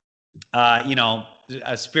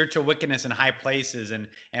 spiritual wickedness in high places and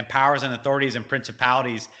powers and authorities and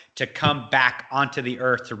principalities to come back onto the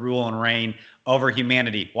earth to rule and reign over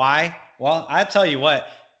humanity. Why? Well, I'll tell you what.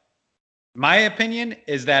 My opinion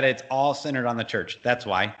is that it's all centered on the church. That's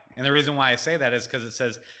why. And the reason why I say that is because it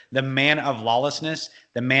says the man of lawlessness,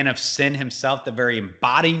 the man of sin himself, the very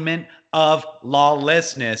embodiment of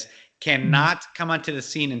lawlessness, cannot come onto the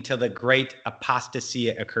scene until the great apostasy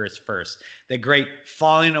occurs first. The great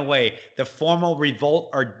falling away, the formal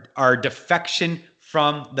revolt or defection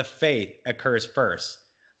from the faith occurs first.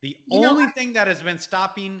 The only thing that has been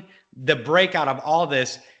stopping the breakout of all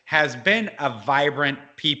this has been a vibrant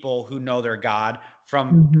people who know their God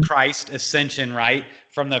from Christ's ascension, right?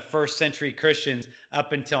 From the first century Christians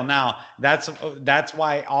up until now. That's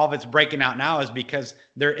why all of it's breaking out now, is because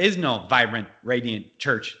there is no vibrant, radiant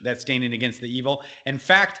church that's standing against the evil. In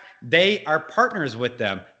fact, they are partners with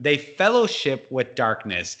them. They fellowship with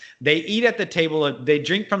darkness. They eat at the table. They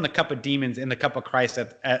drink from the cup of demons and the cup of Christ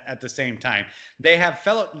at the same time. They have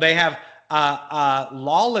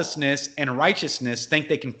lawlessness and righteousness think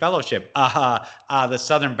they can fellowship. The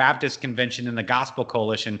Southern Baptist Convention and the Gospel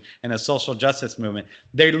Coalition and the social justice movement.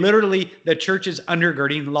 The church is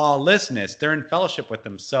undergirding lawlessness. They're in fellowship with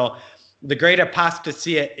them. So the great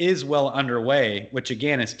apostasy is well underway, which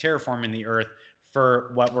again is terraforming the earth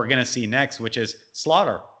for what we're going to see next, which is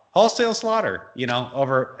slaughter. Wholesale slaughter,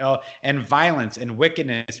 over and violence and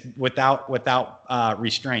wickedness without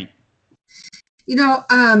restraint.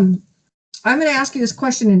 I'm going to ask you this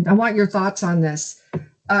question, and I want your thoughts on this.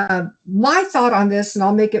 My thought on this, and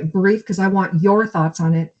I'll make it brief because I want your thoughts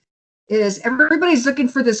on it, is everybody's looking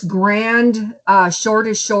for this grand shore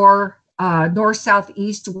to shore, north, south,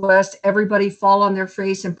 east, west, everybody fall on their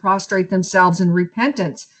face and prostrate themselves in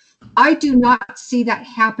repentance. I do not see that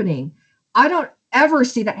happening. I don't ever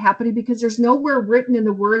see that happening because there's nowhere written in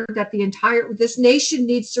the word that this nation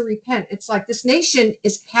needs to repent. It's like this nation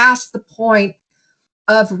is past the point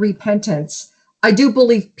of repentance. I do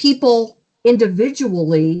believe people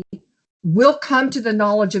individually will come to the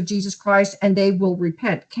knowledge of Jesus Christ and they will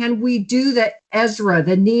repent. Can we do the Ezra,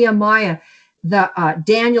 the Nehemiah, the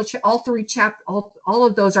Daniel, all three all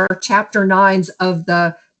of those are chapter 9s of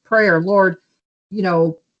the prayer, Lord,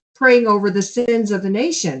 praying over the sins of the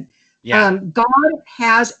nation. Yeah. God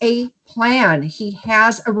has a plan. He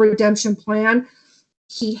has a redemption plan.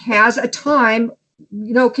 He has a time.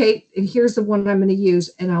 Kate, and here's the one I'm going to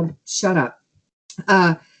use, and I'll shut up.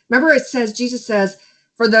 Remember, Jesus says,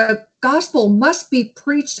 for the gospel must be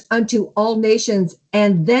preached unto all nations,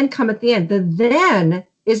 and then come at the end. The then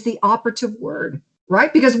is the operative word,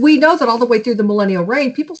 right? Because we know that all the way through the millennial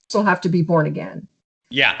reign, people still have to be born again.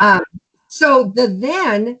 Yeah. So the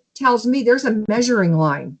then tells me there's a measuring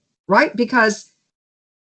line, right? Because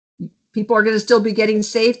people are going to still be getting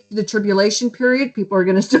saved through the tribulation period. People are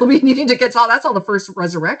going to still be needing to get that's all the first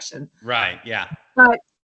resurrection. Right. Yeah. But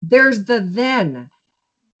there's the then,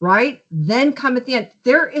 right? Then come at the end.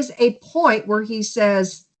 There is a point where he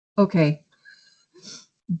says, okay,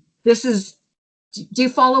 do you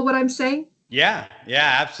follow what I'm saying? Yeah,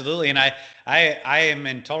 absolutely. And I am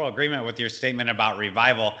in total agreement with your statement about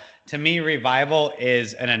revival. To me, revival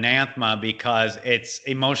is an anathema because it's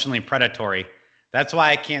emotionally predatory. That's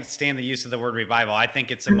why I can't stand the use of the word revival. I think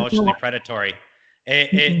it's emotionally predatory.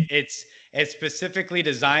 It's specifically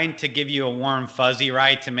designed to give you a warm fuzzy,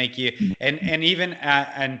 right? To make you and even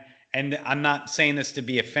and I'm not saying this to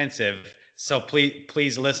be offensive. So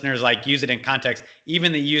please, listeners, like, use it in context.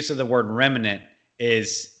 Even the use of the word remnant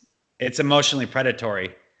it's emotionally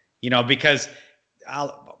predatory, because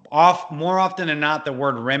more often than not, the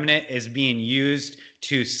word remnant is being used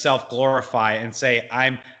to self-glorify and say,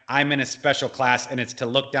 I'm in a special class, and it's to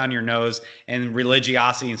look down your nose and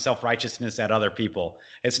religiosity and self-righteousness at other people.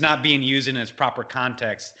 It's not being used in its proper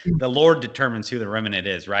context. The Lord determines who the remnant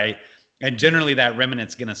is, right? And generally that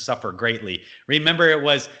remnant's going to suffer greatly. Remember, it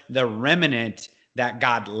was the remnant that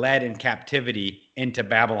God led in captivity into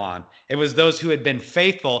Babylon. It was those who had been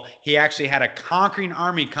faithful. He actually had a conquering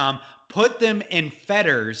army come, put them in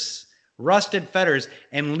fetters, rusted fetters,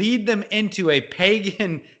 and lead them into a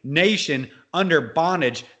pagan nation under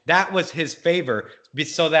bondage. That was his favor,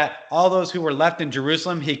 so that all those who were left in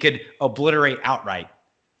Jerusalem, he could obliterate outright.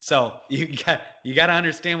 So you got to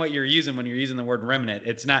understand what you're using when you're using the word remnant.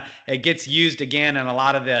 It gets used again in a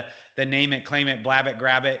lot of the name it, claim it, blab it,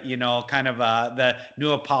 grab it, kind of the New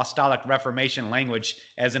Apostolic Reformation language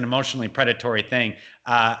as an emotionally predatory thing.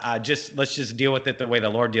 Let's just deal with it the way the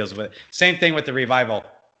Lord deals with it. Same thing with the revival.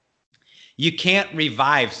 You can't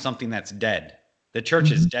revive something that's dead. The church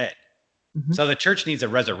is dead. So the church needs a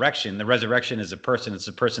resurrection. The resurrection is a person. It's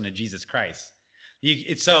the person of Jesus Christ.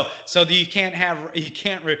 To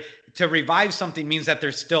revive something means that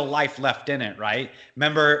there's still life left in it, right?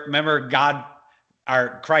 Remember God,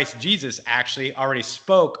 our Christ Jesus, actually already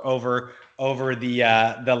spoke over the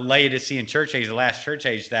Laodicean church age, the last church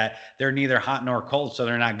age, that they're neither hot nor cold, so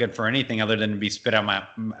they're not good for anything other than to be spit out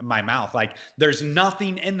my mouth. Like, there's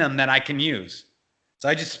nothing in them that I can use, so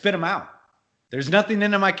I just spit them out. There's nothing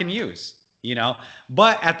in them I can use,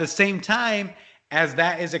 But at the same time, as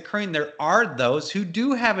that is occurring, there are those who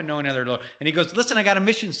do have a knowing of their Lord. And he goes, listen, I got a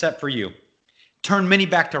mission set for you. Turn many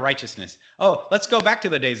back to righteousness. Oh, let's go back to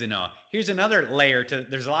the days of Noah. Here's another layer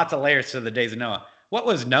there's lots of layers to the days of Noah. What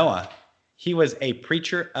was Noah? He was a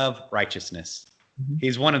preacher of righteousness.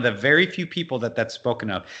 He's one of the very few people that's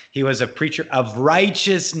spoken of. He was a preacher of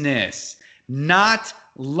righteousness, not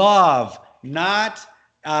love, not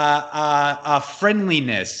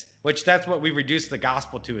friendliness, which that's what we reduce the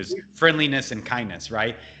gospel to, is friendliness and kindness,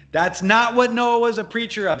 right? That's not what Noah was a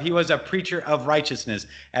preacher of. He was a preacher of righteousness.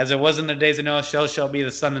 As it was in the days of Noah, so shall be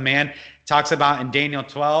the Son of Man. Talks about in Daniel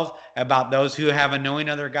 12 about those who have a knowing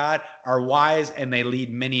of their God are wise, and they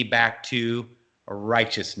lead many back to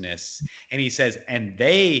righteousness. And he says, and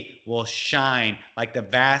they will shine like the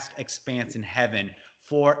vast expanse in heaven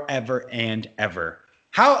forever and ever.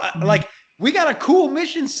 How, we got a cool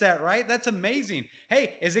mission set, right? That's amazing.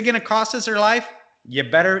 Hey, is it going to cost us our life? You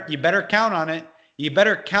better count on it. You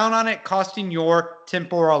better count on it costing your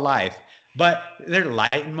temporal life. But they're light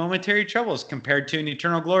and momentary troubles compared to an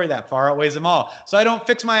eternal glory that far outweighs them all. So I don't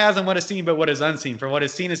fix my eyes on what is seen, but what is unseen. For what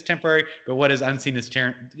is seen is temporary, but what is unseen is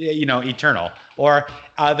eternal. Or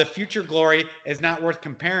the future glory is not worth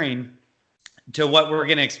comparing to what we're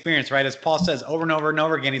going to experience, right? As Paul says over and over and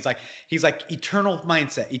over again, he's like eternal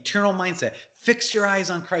mindset. Fix your eyes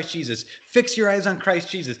on Christ Jesus. Fix your eyes on Christ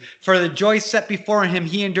Jesus. For the joy set before him,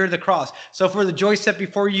 he endured the cross. So for the joy set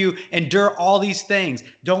before you, endure all these things.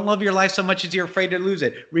 Don't love your life so much as you're afraid to lose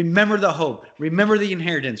it. Remember the hope. Remember the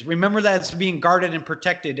inheritance. Remember that it's being guarded and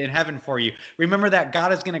protected in heaven for you. Remember that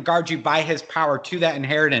God is going to guard you by his power to that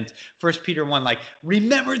inheritance. 1 Peter 1,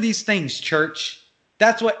 remember these things, church.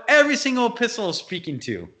 That's what every single epistle is speaking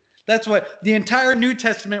to. That's what the entire New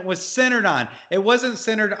Testament was centered on. It wasn't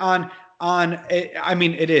centered on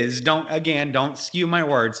it is. Don't skew my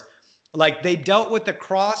words. They dealt with the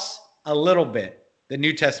cross a little bit. The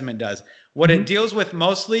New Testament does. What it deals with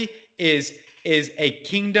mostly is a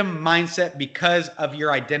kingdom mindset because of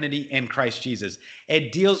your identity in Christ Jesus.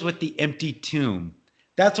 It deals with the empty tomb.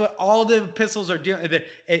 That's what all the epistles are doing.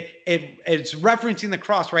 It's referencing the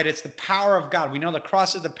cross, right? It's the power of God. We know the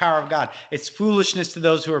cross is the power of God. It's foolishness to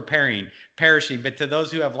those who are perishing, but to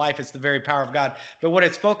those who have life, it's the very power of God. But what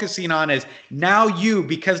it's focusing on is now you,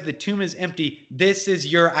 because the tomb is empty, this is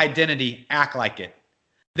your identity. Act like it.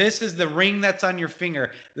 This is the ring that's on your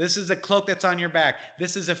finger. This is the cloak that's on your back.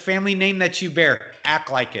 This is a family name that you bear.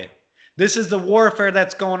 Act like it. This is the warfare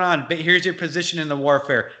that's going on, but here's your position in the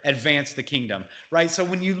warfare. Advance the kingdom, right? So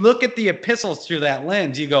when you look at the epistles through that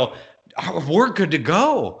lens, you go, oh, we're good to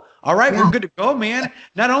go. All right, we're Yeah. good to go, man.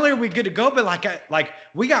 Not only are we good to go, but like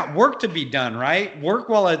we got work to be done, right? Work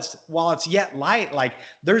while it's yet light. Like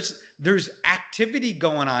there's activity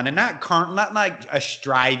going on, and not like a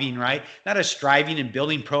striving, right? Not a striving and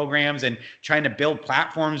building programs and trying to build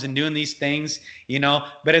platforms and doing these things,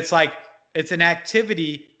 but it's like it's an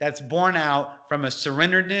activity that's born out from a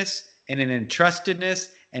surrenderedness and an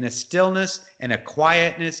entrustedness and a stillness and a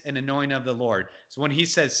quietness and a knowing of the Lord. So when he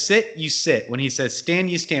says sit, you sit. When he says stand,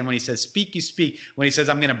 you stand. When he says speak, you speak. When he says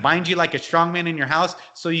I'm going to bind you like a strong man in your house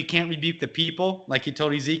so you can't rebuke the people, like he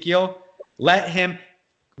told Ezekiel, let him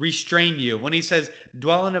restrain you. When he says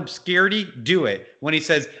dwell in obscurity, do it. When he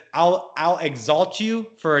says I'll exalt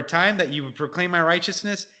you for a time that you would proclaim my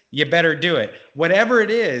righteousness, you better do it. Whatever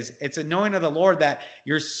it is, it's a knowing of the Lord that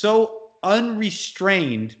you're so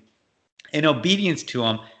unrestrained in obedience to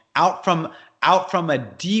him, out from a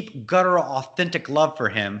deep, guttural, authentic love for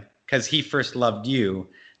him, because he first loved you,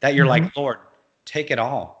 that you're like, Lord, take it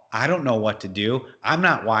all. I don't know what to do. I'm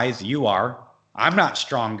not wise. You are. I'm not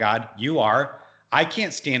strong, God. You are. I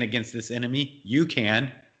can't stand against this enemy. You can,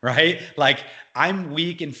 right? Like I'm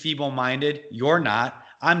weak and feeble-minded. You're not.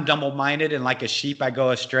 I'm double-minded and like a sheep I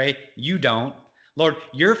go astray. You don't. Lord,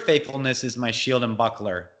 your faithfulness is my shield and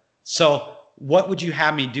buckler. So what would you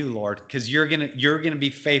have me do, Lord? Because you're gonna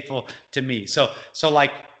be faithful to me. So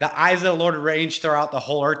like the eyes of the Lord range throughout the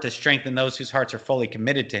whole earth to strengthen those whose hearts are fully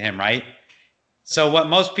committed to him, right? So what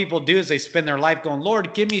most people do is they spend their life going,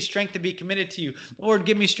 Lord, give me strength to be committed to you. Lord,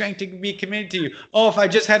 give me strength to be committed to you. Oh, if I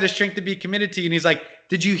just had the strength to be committed to you. And he's like,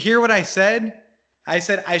 did you hear what I said? I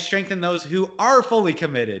said, I strengthen those who are fully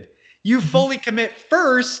committed. You fully commit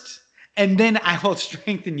first, and then I will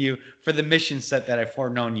strengthen you for the mission set that I've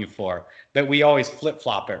foreknown you for. But we always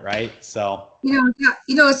flip-flop it, right? So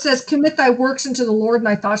it says, commit thy works unto the Lord and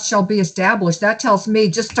thy thoughts shall be established. That tells me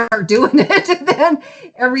just start doing it and then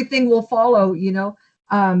everything will follow, I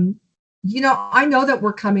know that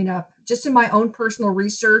we're coming up just in my own personal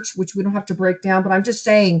research, which we don't have to break down, but I'm just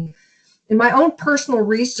saying in my own personal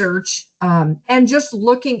research and just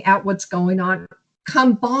looking at what's going on,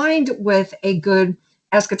 combined with a good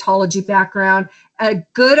eschatology background, a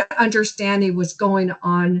good understanding what's going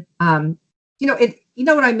on. You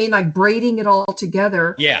know what I mean? Like braiding it all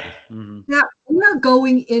together. Yeah. Mm-hmm. Now we are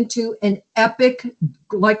going into an epic,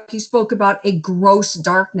 like you spoke about, a gross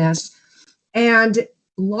darkness. And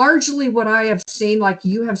largely what I have seen, like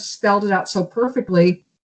you have spelled it out so perfectly,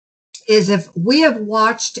 is if we have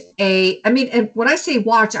watched and when I say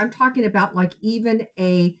watch, I'm talking about like even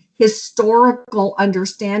a historical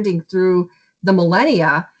understanding through the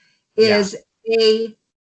millennia is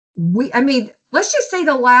let's just say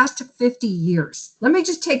the last 50 years. Let me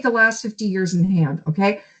just take the last 50 years in hand,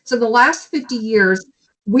 okay? So the last 50 years,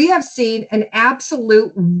 we have seen an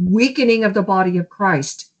absolute weakening of the body of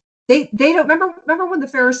Christ. They don't remember when the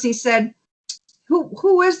Pharisees said,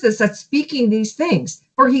 who is this that's speaking these things?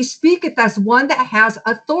 For he speaketh as one that has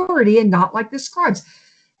authority and not like the scribes.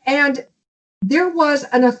 And there was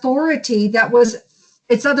an authority that was,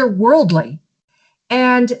 it's otherworldly.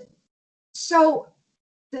 And so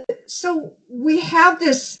we have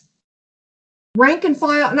this rank and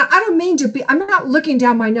file, and I don't mean to be, I'm not looking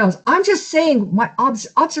down my nose. I'm just saying my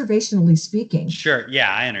observationally speaking. Sure. Yeah,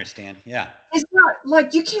 I understand. Yeah. It's not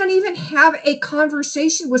like you can't even have a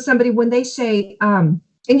conversation with somebody when they say, and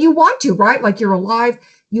you want to, right? Like you're alive,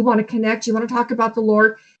 you want to connect, you want to talk about the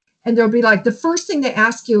Lord. And they'll be like, the first thing they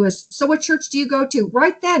ask you is, so what church do you go to?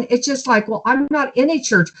 Right then, it's just like, well, I'm not in a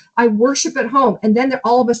church. I worship at home. And then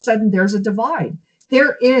all of a sudden, there's a divide.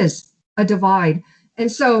 There is a divide.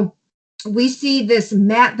 And so we see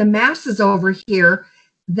the masses over here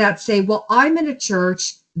that say, well, I'm in a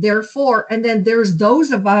church, therefore, and then there's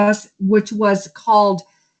those of us, which was called,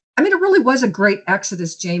 it really was a great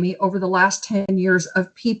exodus, Jamie, over the last 10 years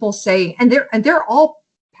of people saying, and they're all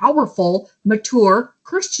powerful, mature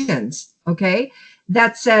Christians, okay,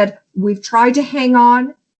 that said, we've tried to hang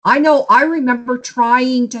on. I remember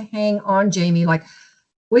trying to hang on, Jamie, like,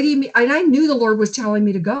 what do you mean? And I knew the Lord was telling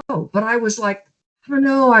me to go, but I was like, I don't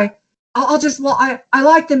know, I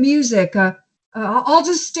like the music. I'll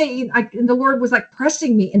just stay. And the Lord was like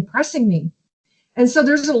pressing me. And so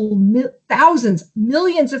there's thousands,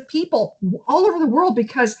 millions of people all over the world,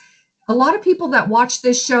 because a lot of people that watch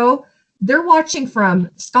this show, they're watching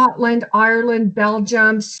from Scotland, Ireland,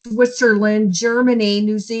 Belgium, Switzerland, Germany,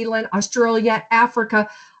 New Zealand, Australia, Africa.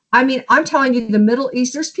 I'm telling you, the Middle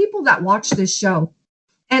East, there's people that watch this show,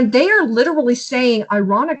 and they are literally saying,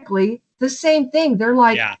 ironically, the same thing. They're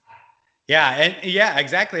like, yeah,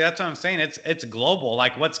 exactly. That's what I'm saying. It's global.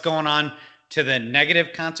 Like what's going on to the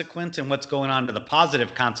negative consequence and what's going on to the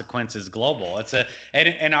positive consequence is global.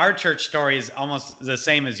 And our church story is almost the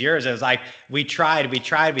same as yours. It was like, we tried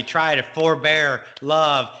to forbear,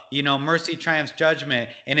 love, mercy triumphs judgment,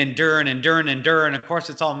 and endure. And of course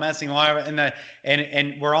it's all messy.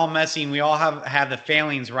 And we're all messy, and we all have the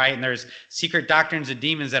failings, right? And there's secret doctrines of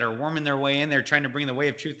demons that are worming their way in there, trying to bring the way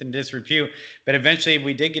of truth and disrepute. But eventually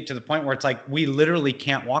we did get to the point where it's like, we literally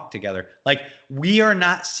can't walk together. Like, we are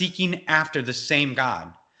not seeking after the same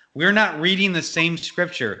God. We're not reading the same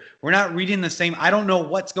scripture. We're not reading the same. I don't know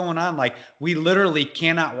what's going on. Like, we literally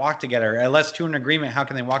cannot walk together unless two in agreement. How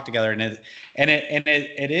can they walk together? And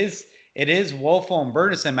it is woeful and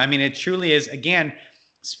burdensome. I mean, it truly is. Again,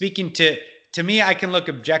 speaking to me, I can look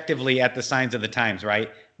objectively at the signs of the times, right?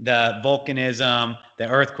 The volcanism, the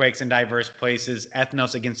earthquakes in diverse places,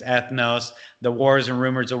 ethnos against ethnos, the wars and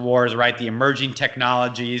rumors of wars, right? The emerging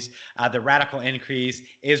technologies, the radical increase,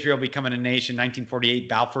 Israel becoming a nation, 1948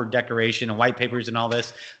 Balfour Declaration and white papers and all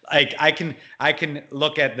this. Like, I can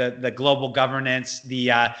look at the global governance,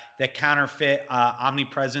 the counterfeit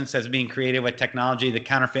omnipresence that's being created with technology, the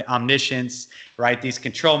counterfeit omniscience, right? These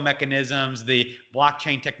control mechanisms, the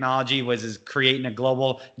blockchain technology is creating a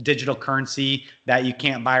global digital currency that you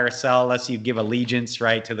can't buy or sell unless you give allegiance,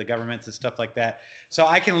 right, to the governments and stuff like that. So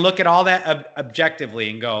I can look at all that objectively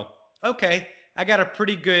and go, okay, I got a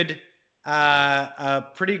pretty good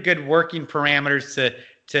working parameters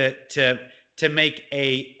to make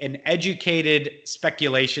an educated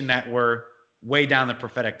speculation that we're way down the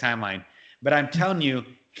prophetic timeline. But I'm telling you,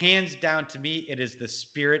 hands down, to me, it is the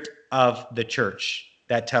spirit of the church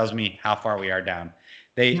that tells me how far we are down.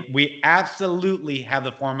 We absolutely have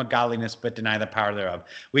the form of godliness, but deny the power thereof.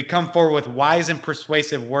 We come forward with wise and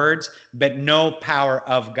persuasive words, but no power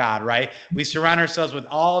of God, right? We surround ourselves with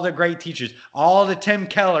all the great teachers, all the Tim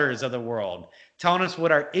Kellers of the world, telling us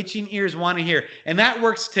what our itching ears want to hear. And that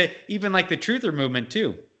works to even like the truther movement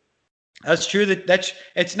too. That's true. That's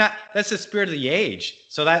the spirit of the age.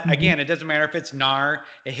 So that, again, it doesn't matter if it's NAR,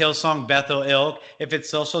 a Hillsong, Bethel ilk, if it's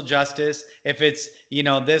social justice, if it's,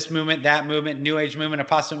 this movement, that movement, New Age movement,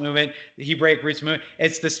 Apostle movement, the Hebraic Roots movement.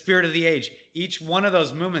 It's the spirit of the age. Each one of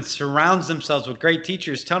those movements surrounds themselves with great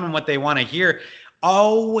teachers, telling them what they want to hear.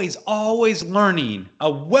 Always learning,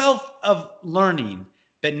 a wealth of learning,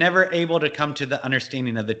 but never able to come to the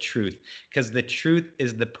understanding of the truth, because the truth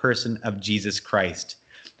is the person of Jesus Christ.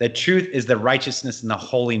 The truth is the righteousness and the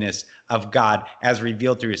holiness of God as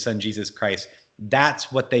revealed through his son, Jesus Christ.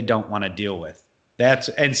 That's what they don't want to deal with.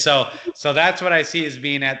 So that's what I see as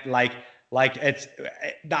being at like it's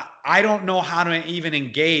not, I don't know how to even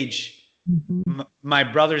engage my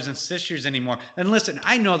brothers and sisters anymore. And listen,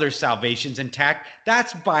 I know their salvation's intact.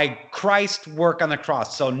 That's by Christ's work on the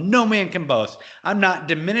cross. So no man can boast. I'm not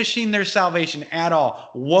diminishing their salvation at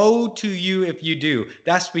all. Woe to you if you do.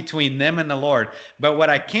 That's between them and the Lord. But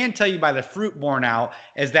what I can tell you by the fruit borne out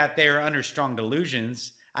is that they are under strong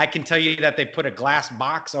delusions. I can tell you that they put a glass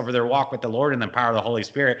box over their walk with the Lord and the power of the Holy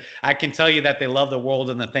Spirit. I can tell you that they love the world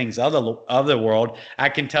and the things of the world. I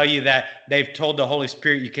can tell you that they've told the Holy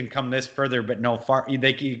Spirit, you can come this further, but no far.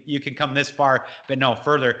 You can come this far, but no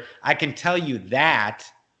further. I can tell you that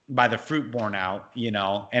by the fruit borne out,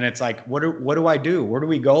 and it's like, what do I do? Where do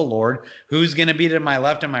we go, Lord? Who's going to be to my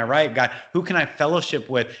left and my right? God, who can I fellowship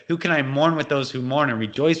with? Who can I mourn with those who mourn and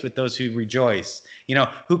rejoice with those who rejoice?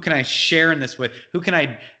 Who can I share in this with? Who can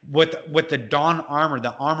I, with the dawn armor,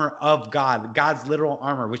 the armor of God, God's literal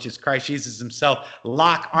armor, which is Christ Jesus himself,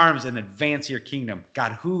 lock arms and advance your kingdom?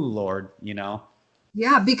 God, who, Lord,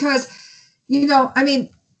 Yeah, because,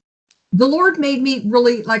 the Lord made me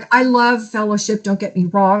really, I love fellowship, don't get me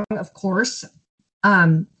wrong, of course.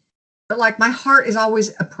 But my heart is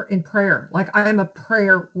always in prayer. I am a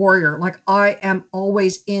prayer warrior. I am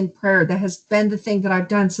always in prayer. That has been the thing that I've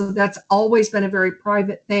done. So that's always been a very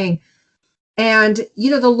private thing. And,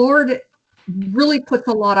 the Lord really puts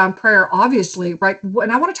a lot on prayer, obviously, right?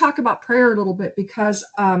 And I want to talk about prayer a little bit because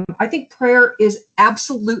I think prayer is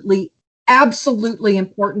absolutely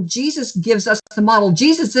important. Jesus gives us the model.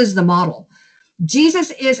 Jesus is the model.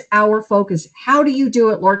 Jesus is our focus. How do you do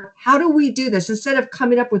it, Lord? How do we do this instead of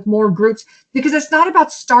coming up with more groups? Because it's not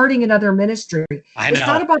about starting another ministry. It's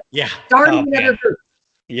not about starting another group.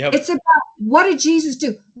 Yep. It's about, what did Jesus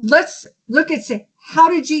do? Let's look and say, how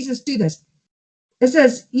did Jesus do this? It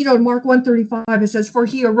says, in Mark 1:35, it says, for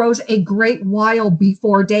he arose a great while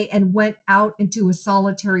before day and went out into a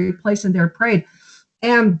solitary place and there prayed.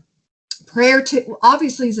 And prayer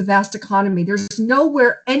obviously is a vast economy. There's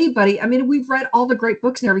nowhere anybody, we've read all the great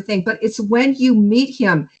books and everything, but it's when you meet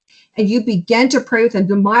him and you begin to pray with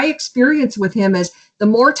him. My experience with him is The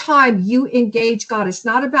more time you engage God, it's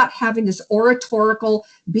not about having this oratorical,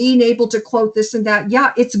 being able to quote this and that.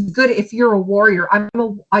 Yeah, it's good if you're a warrior.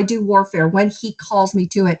 I do warfare when he calls me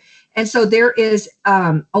to it. And so there is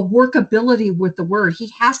a workability with the word.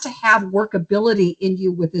 He has to have workability in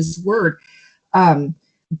you with his word.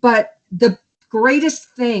 But the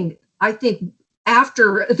greatest thing, I think,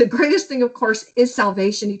 after the greatest thing, of course, is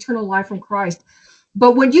salvation, eternal life from Christ.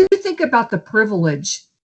 But when you think about the privilege,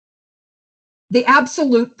 the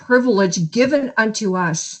absolute privilege given unto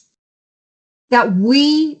us, that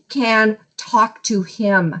we can talk to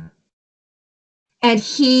him and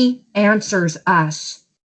he answers us.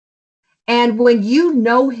 And when you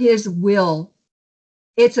know his will,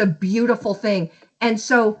 it's a beautiful thing. And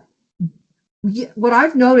so what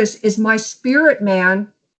I've noticed is my spirit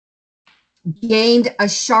man gained a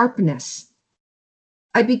sharpness.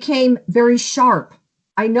 I became very sharp.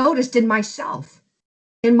 I noticed in myself,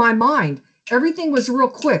 in my mind, everything was real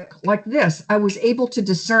quick like this. I was able to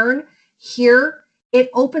discern, hear. It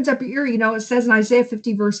opens up your ear. You know, it says in Isaiah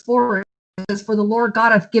 50 verse 4, it says, for the Lord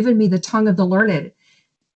God hath given me the tongue of the learned.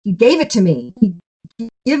 He gave it to me. He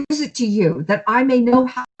gives it to you that I may know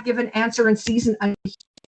how to give an answer in season unto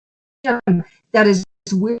him that is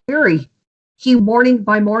weary. He morning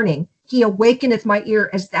by morning, he awakeneth my ear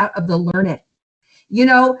as that of the learned. You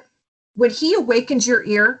know, when he awakens your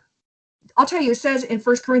ear, I'll tell you, it says in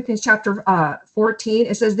 1 Corinthians chapter 14,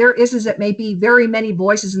 it says, there is as it may be very many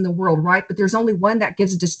voices in the world, right? But there's only one that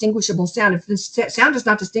gives a distinguishable sound. If this sound is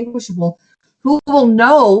not distinguishable, who will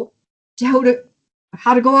know how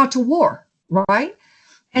to go out to war, right?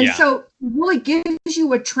 And so it really gives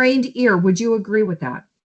you a trained ear. Would you agree with that?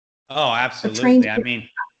 Oh, absolutely. I mean,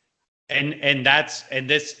 and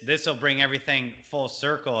this will bring everything full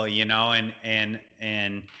circle, you know,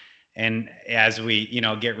 and as we, you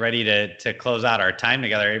know, get ready to close out our time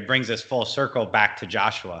together, it brings us full circle back to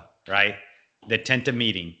Joshua, right? The tent of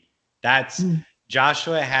meeting. That's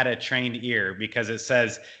Joshua had a trained ear, because it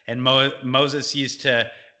says, and Moses used to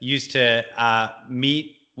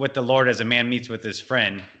meet with the Lord as a man meets with his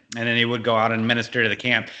friend, and then he would go out and minister to the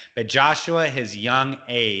camp. But Joshua, his young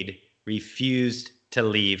aide, refused to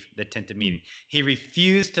leave the tent of meeting. He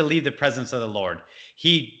refused to leave the presence of the Lord.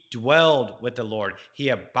 He dwelled with the Lord. He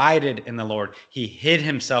abided in the Lord. He hid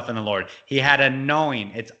himself in the Lord. He had a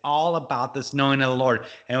knowing. It's all about this knowing of the Lord.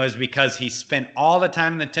 And it was because he spent all the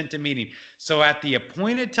time in the tent of meeting. So at the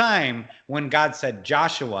appointed time, when God said,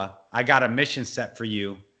 Joshua, I got a mission set for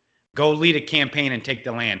you. Go lead a campaign and take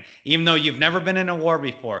the land. Even though you've never been in a war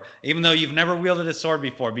before, even though you've never wielded a sword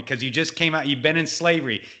before, because you just came out, you've been in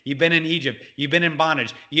slavery, you've been in Egypt, you've been in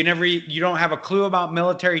bondage, you don't have a clue about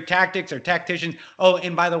military tactics or tacticians. Oh,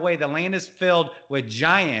 and by the way, the land is filled with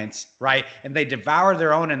giants, right? And they devour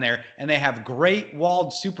their own in there, and they have great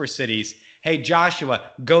walled super cities. Hey,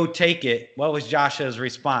 Joshua, go take it. What was Joshua's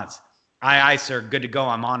response? Aye, sir, good to go,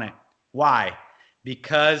 I'm on it. Why?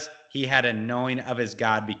 Because he had a knowing of his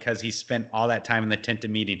God, because he spent all that time in the tent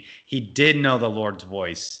of meeting. He did know the Lord's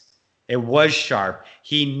voice. It was sharp.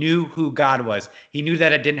 He knew who God was. He knew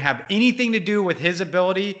that it didn't have anything to do with his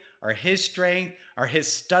ability or his strength or his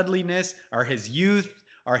studliness or his youth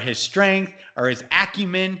or his strength or his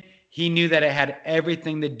acumen. He knew that it had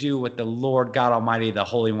everything to do with the Lord God Almighty, the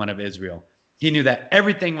Holy One of Israel. He knew that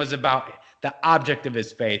everything was about the object of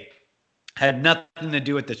his faith. Had nothing to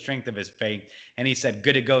do with the strength of his faith. And he said,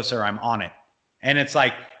 good to go, sir, I'm on it. And it's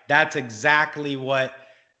like, that's exactly what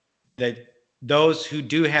those who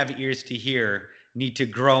do have ears to hear need to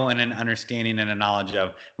grow in an understanding and a knowledge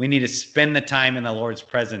of. We need to spend the time in the Lord's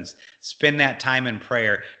presence, spend that time in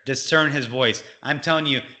prayer, discern his voice. I'm telling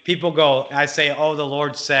you, people go, I say, oh, the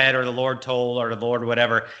Lord said, or the Lord told, or the Lord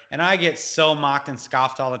whatever. And I get so mocked and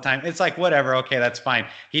scoffed all the time. It's like, whatever, okay, that's fine.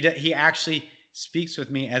 He actually speaks with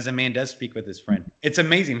me as a man does speak with his friend. It's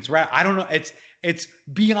amazing. It's right. I don't know. It's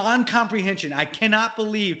beyond comprehension. I cannot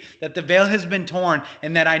believe that the veil has been torn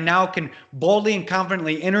and that I now can boldly and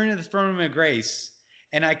confidently enter into the throne room of grace,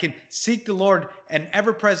 and I can seek the Lord an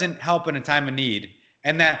ever-present help in a time of need,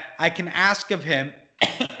 and that I can ask of him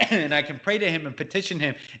and I can pray to him and petition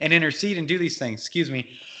him and intercede and do these things, excuse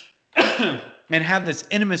me, and have this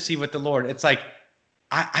intimacy with the Lord. It's like,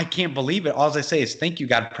 I can't believe it. All I say is thank you,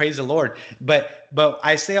 God. Praise the Lord. But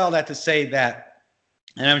I say all that to say that,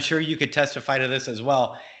 and I'm sure you could testify to this as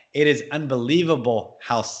well, it is unbelievable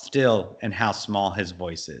how still and how small his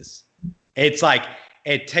voice is. It's like,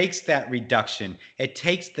 it takes that reduction. It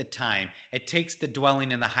takes the time. It takes the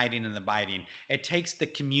dwelling and the hiding and the abiding. It takes the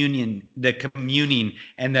communing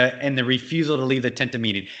and the refusal to leave the tent of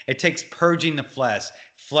meeting. It takes purging the flesh,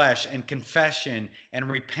 flesh and confession and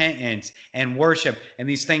repentance and worship and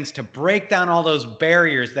these things to break down all those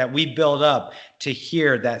barriers that we build up to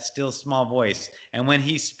hear that still small voice. And when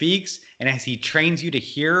he speaks and as he trains you to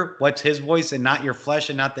hear what's his voice and not your flesh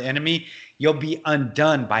and not the enemy, you'll be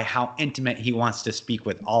undone by how intimate he wants to speak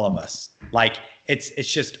with all of us. Like it's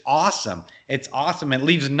just awesome. It's awesome. It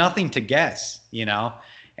leaves nothing to guess, you know?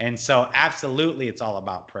 And so absolutely it's all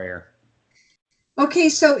about prayer. Okay,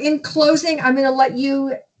 so in closing, I'm going to let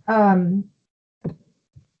you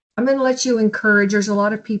encourage. There's a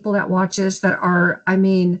lot of people that watch us that are, I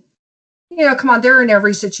mean, you know, come on, they're in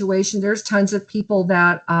every situation. There's tons of people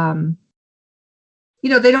that you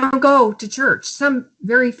know, they don't go to church. Some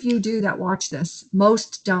very few do that watch this.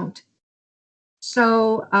 Most don't.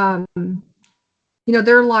 So you know,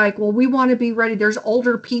 they're like, well, we want to be ready. There's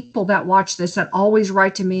older people that watch this that always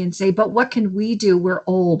write to me and say, but what can we do? We're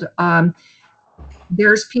old.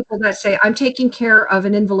 There's people that say, I'm taking care of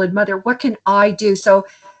an invalid mother. What can I do? So,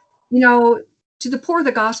 you know, to the poor,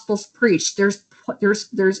 the gospel's preached. There's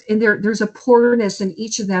a poorness in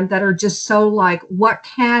each of them that are just so like, what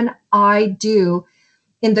can I do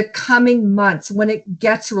in the coming months when it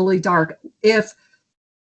gets really dark? If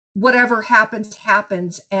whatever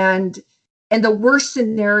happens, and the worst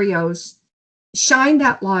scenarios, shine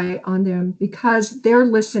that light on them because they're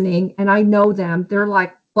listening and I know them. They're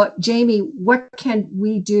like, but Jamie, what can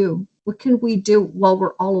we do? What can we do while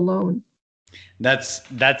we're all alone? That's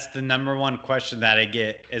the number one question that I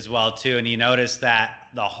get as well too. And you notice that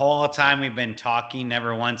the whole time we've been talking,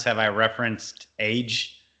 never once have I referenced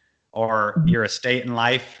age or your estate in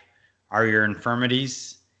life or your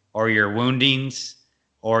infirmities or your woundings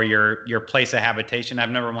or your place of habitation. I've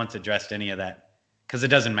never once addressed any of that because it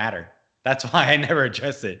doesn't matter. That's why I never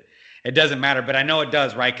address it. It doesn't matter, but I know it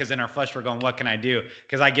does, right? Because in our flesh, we're going, what can I do?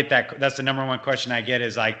 Because I get that. That's the number one question I get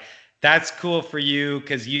is like, that's cool for you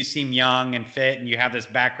because you seem young and fit and you have this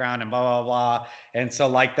background and blah, blah, blah. And so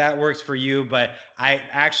like that works for you. But I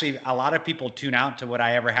actually, a lot of people tune out to what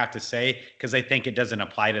I ever have to say because they think it doesn't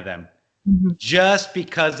apply to them just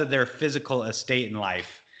because of their physical estate in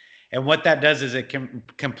life. And what that does is it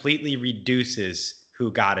completely reduces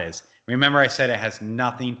who God is. Remember, I said it has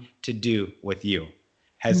nothing to do with you.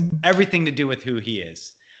 Has everything to do with who he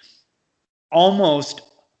is. Almost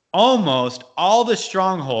all the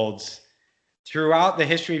strongholds throughout the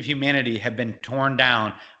history of humanity have been torn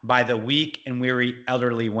down by the weak and weary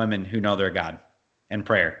elderly women who know their God and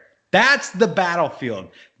prayer. That's the battlefield.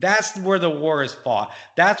 That's where the war is fought.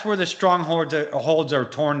 That's where the strongholds are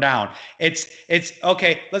torn down. It's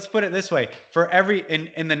okay. Let's put it this way. For every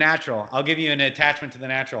in the natural, I'll give you an attachment to the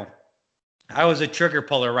natural. I was a trigger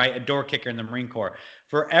puller, right? A door kicker in the Marine Corps.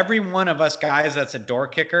 For every one of us guys that's a door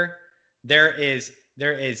kicker, there is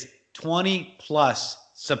 20 plus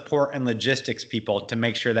support and logistics people to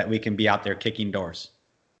make sure that we can be out there kicking doors.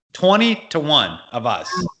 20 to 1 of us.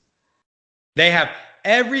 They have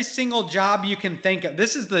every single job you can think of.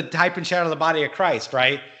 This is the type and shadow of the body of Christ,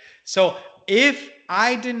 right? So if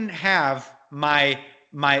I didn't have the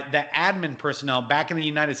admin personnel back in the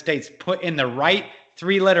United States put in the right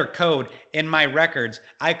 3-letter code in my records,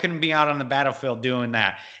 I couldn't be out on the battlefield doing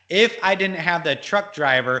that. If I didn't have the truck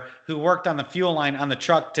driver who worked on the fuel line on the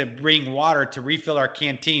truck to bring water to refill our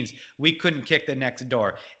canteens, we couldn't kick the next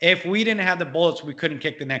door. If we didn't have the bullets, we couldn't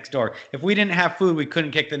kick the next door. If we didn't have food, we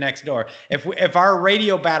couldn't kick the next door. If our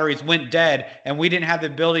radio batteries went dead and we didn't have the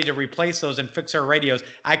ability to replace those and fix our radios,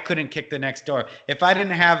 I couldn't kick the next door. If I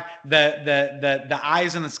didn't have the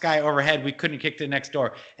eyes in the sky overhead, we couldn't kick the next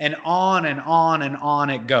door. And on and on and on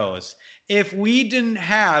it goes. If we didn't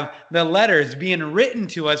have the letters being written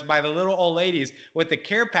to us by the little old ladies with the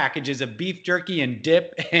care packages of beef jerky and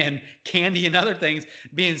dip and candy and other things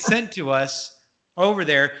being sent to us over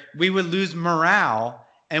there, we would lose morale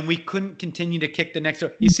and we couldn't continue to kick the next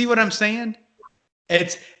door. You see what I'm saying?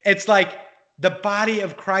 It's like the body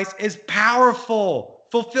of Christ is powerful.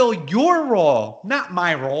 Fulfill your role, not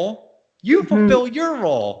my role. You fulfill your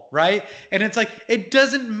role, right? And it's like, it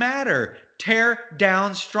doesn't matter. Tear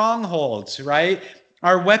down strongholds, right?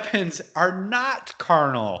 Our weapons are not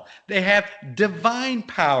carnal. They have divine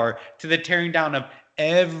power to the tearing down of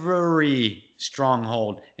every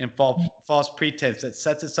stronghold and false pretense that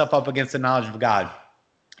sets itself up against the knowledge of God.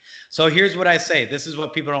 So here's what I say. This is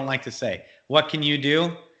what people don't like to say. What can you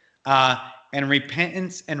do? And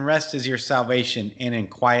repentance and rest is your salvation, and in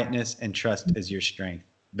quietness and trust is your strength.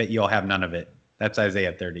 But you'll have none of it. That's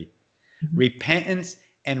Isaiah 30. Repentance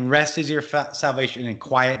and rest is your salvation, and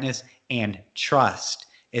quietness and trust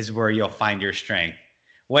is where you'll find your strength.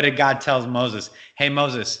 What did God tell Moses? Hey,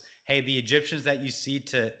 Moses, hey, the Egyptians that you see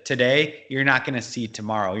today, you're not going to see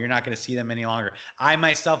tomorrow. You're not going to see them any longer. I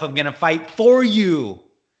myself am going to fight for you.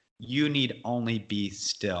 You need only be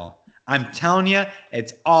still. I'm telling you,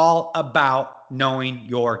 it's all about knowing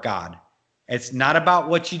your God. It's not about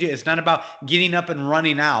what you do. It's not about getting up and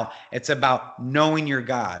running out. It's about knowing your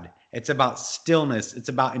God. It's about stillness. It's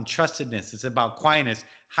about entrustedness. It's about quietness,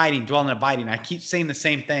 hiding, dwelling, abiding. I keep saying the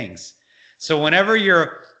same things. So whenever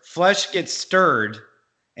your flesh gets stirred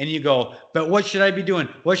and you go, but what should I be doing?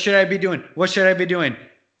 What should I be doing? What should I be doing?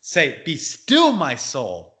 Say, be still, my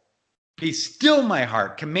soul. Be still, my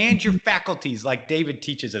heart. Command your faculties like David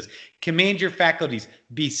teaches us. Command your faculties.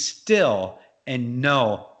 Be still and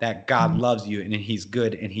know that God loves you and he's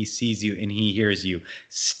good and he sees you and he hears you.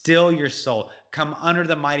 Still your soul. Come under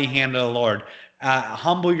the mighty hand of the Lord.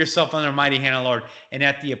 Humble yourself under the mighty hand of the Lord. And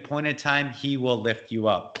at the appointed time, he will lift you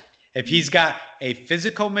up. If he's got a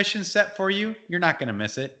physical mission set for you, you're not going to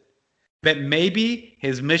miss it. But maybe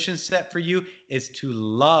his mission set for you is to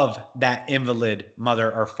love that invalid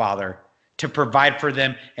mother or father, to provide for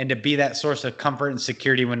them and to be that source of comfort and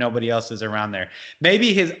security when nobody else is around there.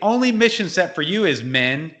 Maybe his only mission set for you as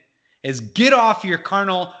men is get off your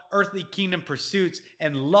carnal earthly kingdom pursuits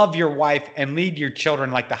and love your wife and lead your children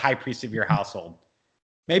like the high priest of your household.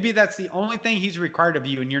 Maybe that's the only thing he's required of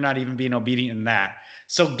you and you're not even being obedient in that.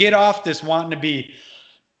 So get off this wanting to be,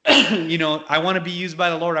 I want to be used by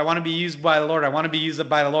the Lord. I want to be used by the Lord. I want to be used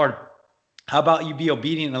by the Lord. How about you be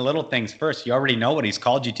obedient in the little things first? You already know what he's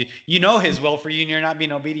called you to. You know his will for you and you're not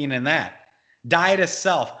being obedient in that. Die to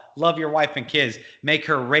self. Love your wife and kids. Make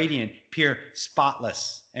her radiant, pure,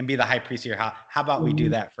 spotless, and be the high priest of your house. How about we do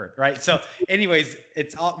that first, right? So anyways,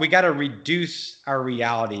 we got to reduce our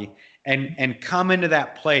reality and come into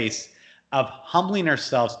that place of humbling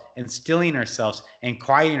ourselves and stilling ourselves and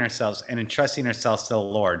quieting ourselves and entrusting ourselves to the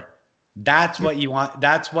Lord. That's what you want.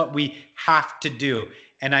 That's what we have to do.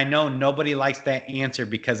 And I know nobody likes that answer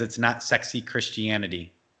because it's not sexy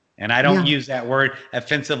Christianity. And I don't use that word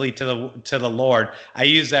offensively to the Lord. I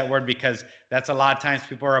use that word because that's a lot of times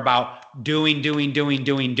people are about doing.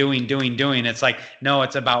 It's like, no,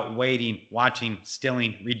 it's about waiting, watching,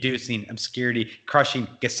 stilling, reducing, obscurity, crushing,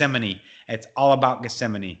 Gethsemane. It's all about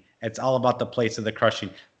Gethsemane. It's all about the place of the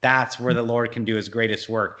crushing. That's where the Lord can do his greatest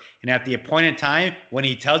work. And at the appointed time, when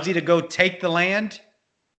he tells you to go take the land,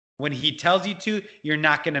 when he tells you to, you're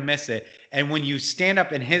not going to miss it. And when you stand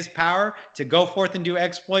up in his power to go forth and do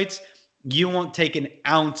exploits, you won't take an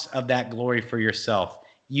ounce of that glory for yourself.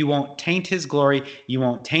 You won't taint his glory. You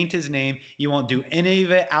won't taint his name. You won't do any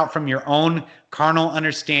of it out from your own carnal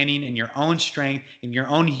understanding and your own strength and your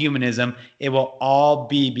own humanism. It will all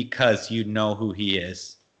be because you know who he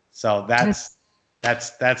is. So that's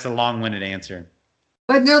a long-winded answer.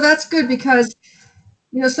 But no, that's good because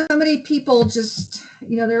so many people just,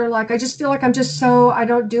 they're like, I just feel like I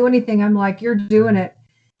don't do anything. I'm like, you're doing it.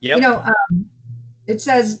 Yep. It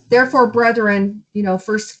says, therefore, brethren, 1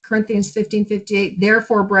 Corinthians 15:58,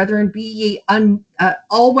 therefore, brethren, be ye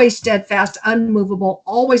always steadfast, unmovable,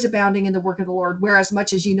 always abounding in the work of the Lord, whereas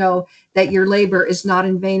much as you know that your labor is not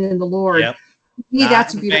in vain in the Lord. Yep.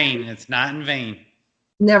 That's not in vain. It's not in vain.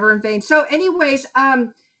 Never in vain. So anyways,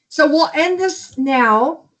 so we'll end this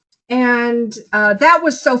now. And that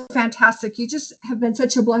was so fantastic. You just have been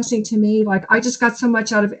such a blessing to me. Like, I just got so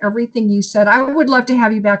much out of everything you said. I would love to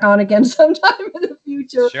have you back on again sometime in the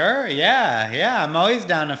future. Sure. Yeah. I'm always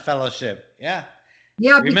down to fellowship. Yeah.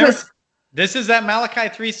 Yeah. Remember, because this is that Malachi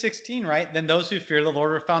 3:16, right? Then those who fear the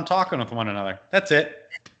Lord are found talking with one another. That's it.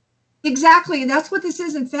 Exactly. That's what this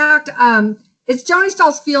is. In fact, it's Joni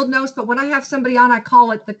Stahl's Field Notes, but when I have somebody on, I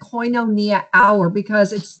call it the Koinonia Hour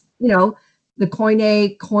because it's, the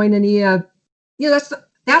koinonia,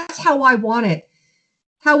 that's how I want it.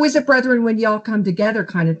 How is it, brethren, when y'all come together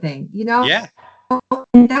kind of thing, Yeah.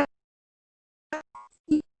 And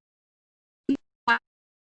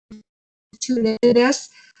tune into this.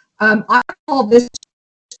 I call this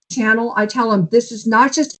channel, I tell them, this is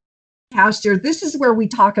not just pasture. This is where we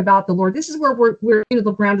talk about the Lord. This is where we're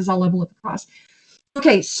the ground is all level with the cross.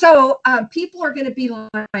 Okay, so people are going to be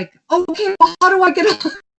like, okay, well, how do I get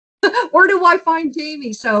on? Where do I find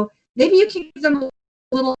Jamie? So maybe you can give them a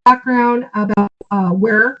little background about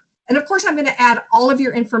where. And of course, I'm going to add all of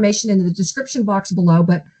your information in the description box below,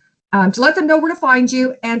 but to let them know where to find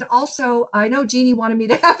you. And also, I know Jeannie wanted me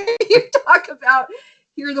to have you talk about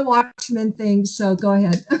Hear the Watchman things. So go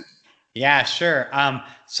ahead. Yeah, sure.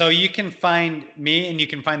 So you can find me and you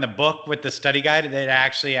can find the book with the study guide that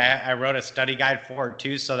actually I wrote a study guide for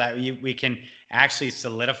too, so that we can actually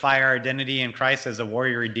solidify our identity in Christ as a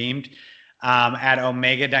warrior redeemed. at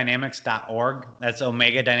omegadynamics.org. That's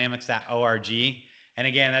omegadynamics.org. And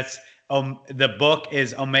again, that's the book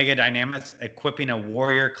is Omega Dynamics: Equipping a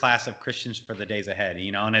Warrior Class of Christians for the Days Ahead.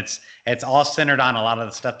 And it's all centered on a lot of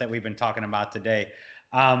the stuff that we've been talking about today.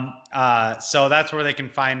 So that's where they can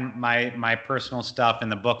find my personal stuff in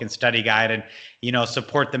the book and study guide, and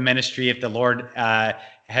support the ministry. If the Lord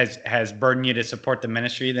has burdened you to support the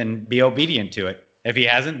ministry, then be obedient to it. If he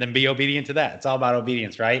hasn't, then be obedient to that. It's all about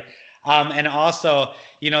obedience, right? And also,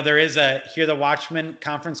 there is a Hear the Watchman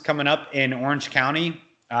conference coming up in Orange County.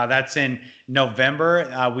 That's in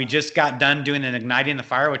November. We just got done doing an Igniting the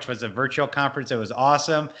Fire, which was a virtual conference. It was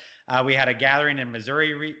awesome. We had a gathering in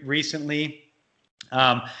Missouri recently.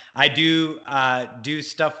 I do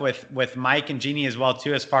stuff with Mike and Jeannie as well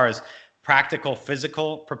too, as far as practical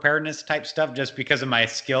physical preparedness type stuff, just because of my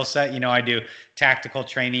skill set. I do tactical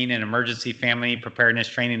training and emergency family preparedness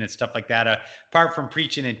training and stuff like that. Apart from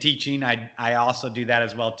preaching and teaching, I also do that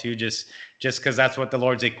as well too, just because that's what the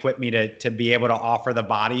Lord's equipped me to be able to offer the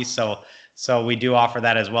body. So we do offer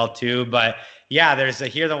that as well too. But yeah, there's a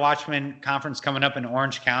Hear the Watchman conference coming up in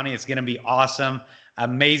Orange County. It's going to be awesome.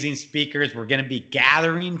 Amazing speakers. We're going to be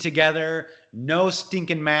gathering together. No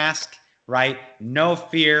stinking mask, right? No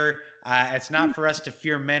fear. It's not for us to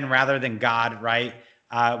fear men rather than God, right?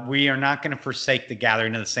 We are not going to forsake the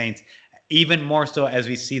gathering of the saints, even more so as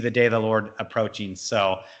we see the day of the Lord approaching.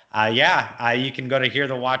 So you can go to Hear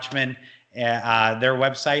the Watchman, their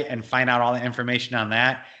website, and find out all the information on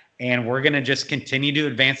that. And we're going to just continue to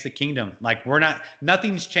advance the kingdom. Like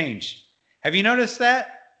nothing's changed. Have you noticed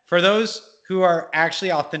that? For those who are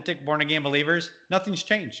actually authentic born again believers, nothing's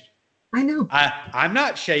changed. I know. I'm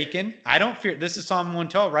not shaken. I don't fear. This is Psalm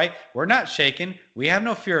 112, right? We're not shaken. We have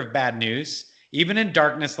no fear of bad news. Even in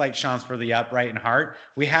darkness, light shines for the upright in heart.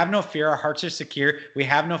 We have no fear. Our hearts are secure. We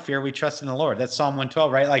have no fear. We trust in the Lord. That's Psalm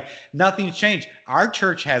 112, right? Like nothing's changed. Our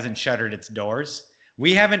church hasn't shuttered its doors.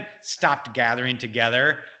 We haven't stopped gathering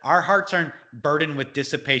together. Our hearts aren't burdened with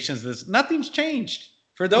dissipations. Nothing's changed.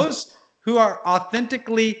 For those who are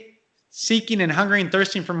authentically seeking and hungering and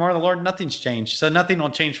thirsting for more of the Lord, nothing's changed. So nothing will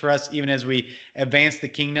change for us, even as we advance the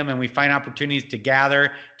kingdom and we find opportunities to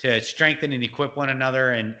gather, to strengthen and equip one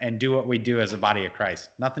another, and do what we do as a body of Christ.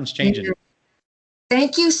 Nothing's changing.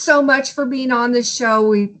 Thank you so much for being on the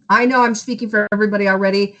show. I know I'm speaking for everybody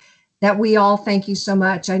already, that we all thank you so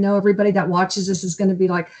much. I know everybody that watches this is going to be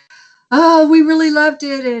like, oh, we really loved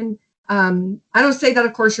it. And I don't say that,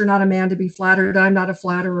 of course, you're not a man to be flattered. I'm not a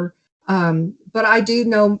flatterer. But I do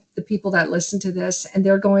know the people that listen to this, and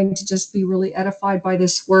they're going to just be really edified by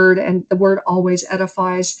this word, and the word always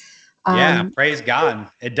edifies. Praise God.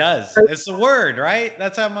 It does. It's the word, right?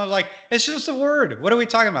 That's how I'm like, it's just a word. What are we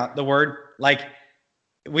talking about? The word. Like,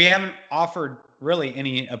 we haven't offered really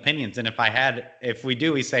any opinions. And if we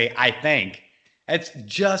do, we say, I think. It's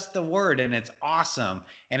just the word, and it's awesome,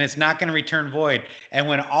 and it's not going to return void. And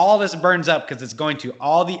when all this burns up, because it's going to,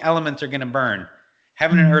 all the elements are going to burn.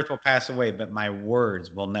 Heaven and earth will pass away, but my words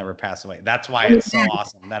will never pass away. That's why it's so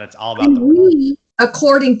awesome that it's all about the word. We,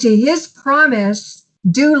 according to his promise,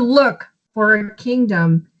 do look for a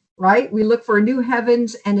kingdom, right? We look for new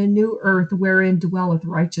heavens and a new earth wherein dwelleth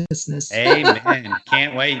righteousness. Amen.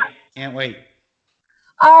 Can't wait. Can't wait.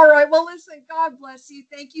 All right. Well, listen, God bless you.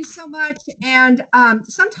 Thank you so much. And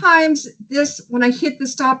sometimes when I hit the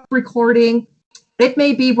stop recording, it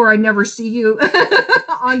may be where I never see you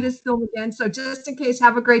on this film again. So just in case,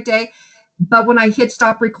 have a great day. But when I hit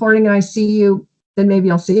stop recording and I see you, then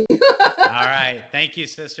maybe I'll see you. All right. Thank you,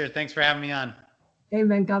 sister. Thanks for having me on.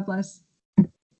 Amen. God bless.